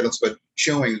couple titles, but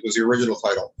Showing was the original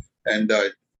title. And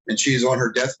she's on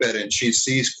her deathbed and she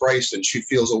sees Christ and she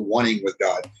feels a wanting with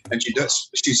God. And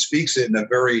she speaks it in a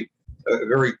very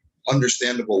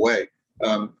understandable way.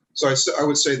 So I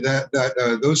would say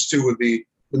that those two would be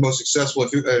the most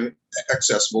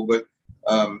accessible. But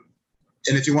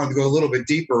and if you wanted to go a little bit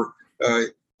deeper,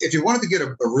 if you wanted to get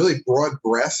a really broad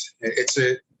breadth, it's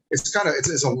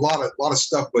a lot of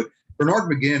stuff. But Bernard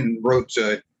McGinn wrote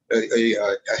a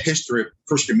history of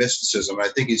Christian mysticism. I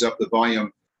think he's up to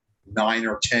volume 9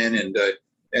 or 10,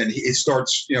 and he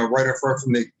starts right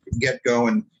from the get go,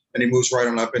 and he moves right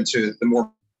on up into the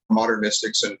more modern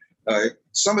mystics. And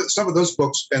some of those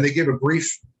books, and they give a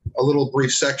little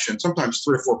brief section, sometimes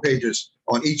 3 or 4 pages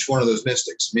on each one of those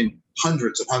mystics. I mean,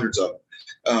 hundreds and hundreds of them.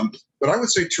 But I would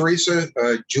say Teresa,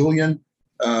 Julian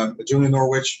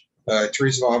Norwich,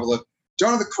 Teresa of Avila.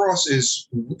 John of the Cross is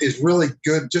really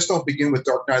good. Just don't begin with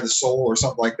Dark Night of the Soul or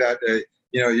something like that.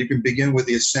 You can begin with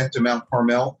the Ascent to Mount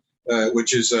Carmel,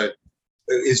 which is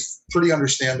pretty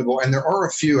understandable. And there are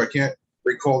a few. I can't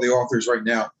recall the authors right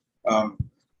now.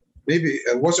 Maybe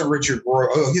it wasn't Richard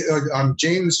Rohr.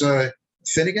 James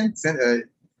Finnegan.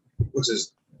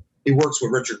 He works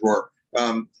with Richard Rohr.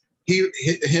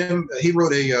 He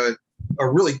wrote a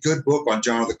really good book on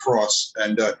John of the Cross,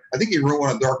 and I think he wrote one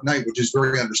on Dark Night, which is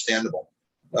very understandable.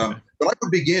 But I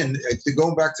would begin,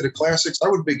 going back to the classics, I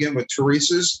would begin with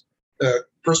Teresa's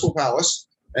Crystal Palace,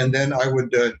 and then I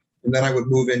would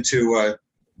move into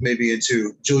maybe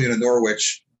into Julian of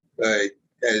Norwich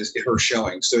as her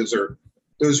Showings.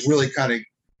 Those really kind of,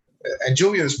 and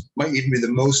Julian's might even be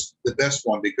the best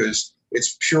one because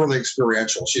it's purely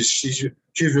experiential. She's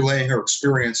relaying her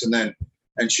experience, and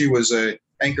she was a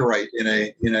anchorite in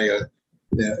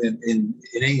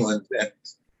England, and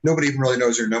nobody even really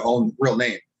knows her own real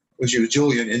name. When she was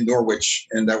Julian in Norwich,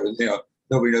 and that was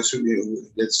nobody knows who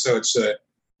it's. So it's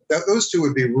those two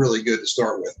would be really good to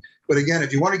start with. But again,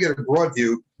 if you want to get a broad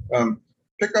view,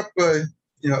 pick up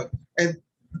and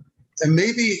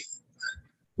maybe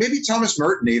Thomas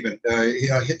Merton even.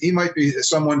 He might be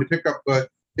someone to pick up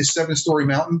his 7-Story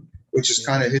Mountain, which is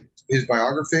kind of his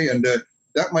biography, and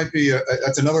that might be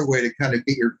that's another way to kind of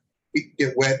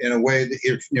get wet in a way that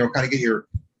kind of get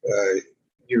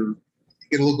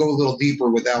go a little deeper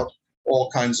without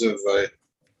all kinds of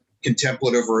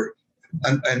contemplative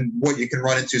and what you can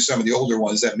run into some of the older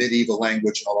ones, that medieval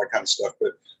language and all that kind of stuff.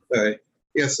 But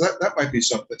yes, that might be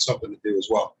something to do as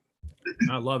well.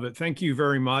 I love it. Thank you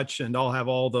very much. And I'll have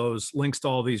all those links to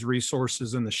all these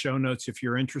resources in the show notes if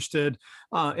you're interested.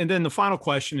 And then the final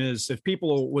question is, if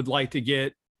people would like to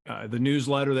get the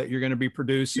newsletter that you're going to be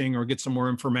producing or get some more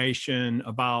information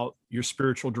about your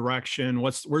spiritual direction,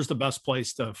 where's the best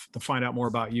place to find out more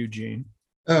about you, Gene?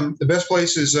 The best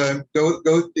place is go.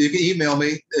 You can email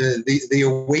me, the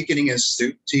Awakening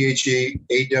Institute, TheAwakening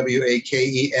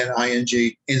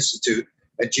Institute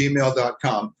at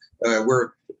gmail.com.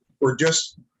 We're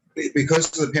just,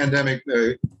 because of the pandemic,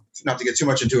 not to get too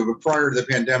much into it, but prior to the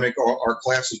pandemic, our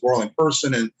classes were all in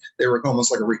person and they were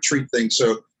almost like a retreat thing.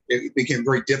 So it became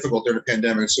very difficult during the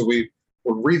pandemic. So we're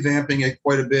revamping it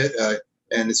quite a bit,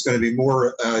 and it's going to be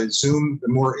more Zoom,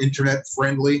 more internet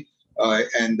friendly,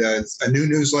 and a new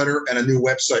newsletter and a new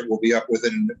website will be up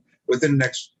within the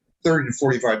next 30 to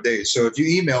 45 days. So if you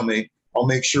email me, I'll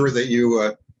make sure that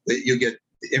you get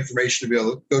the information to be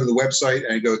able to go to the website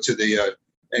and go to the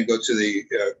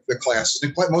classes.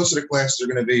 And most of the classes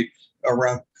are going to be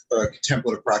around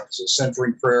contemplative practices: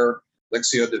 centering prayer,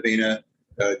 Lectio Divina,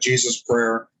 Jesus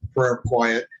prayer, prayer of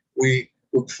quiet.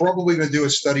 We're probably going to do a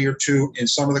study or two in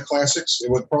some of the classics.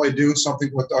 We'll probably do something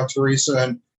with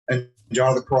Teresa and John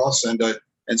of the Cross and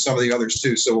some of the others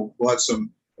too. So we'll have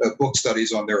some book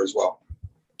studies on there as well.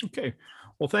 Okay.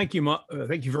 Well, thank you.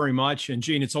 Thank you very much. And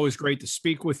Gene, it's always great to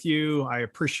speak with you. I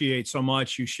appreciate so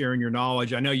much you sharing your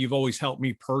knowledge. I know you've always helped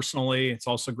me personally. It's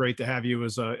also great to have you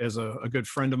as a good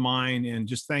friend of mine. And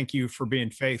just thank you for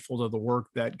being faithful to the work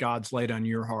that God's laid on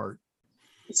your heart.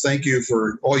 Thank you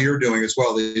for all you're doing as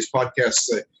well. These podcasts,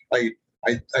 I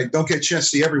don't get a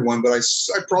chance to see everyone, but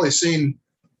I've probably seen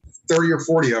 30 or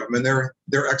 40 of them, and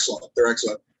they're excellent. They're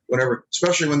excellent. Whenever,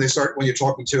 especially when you're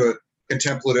talking to a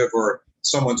contemplative or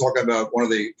someone talking about one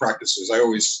of the practices, I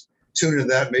always tune into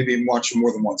that, maybe watch them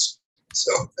more than once.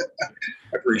 So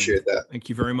I appreciate that. Thank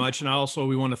you very much. And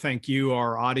we want to thank you,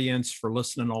 our audience, for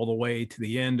listening all the way to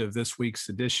the end of this week's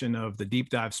edition of the Deep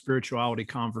Dive Spirituality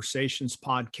Conversations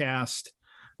podcast.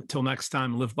 Until next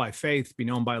time, live by faith, be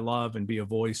known by love, and be a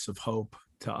voice of hope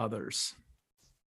to others.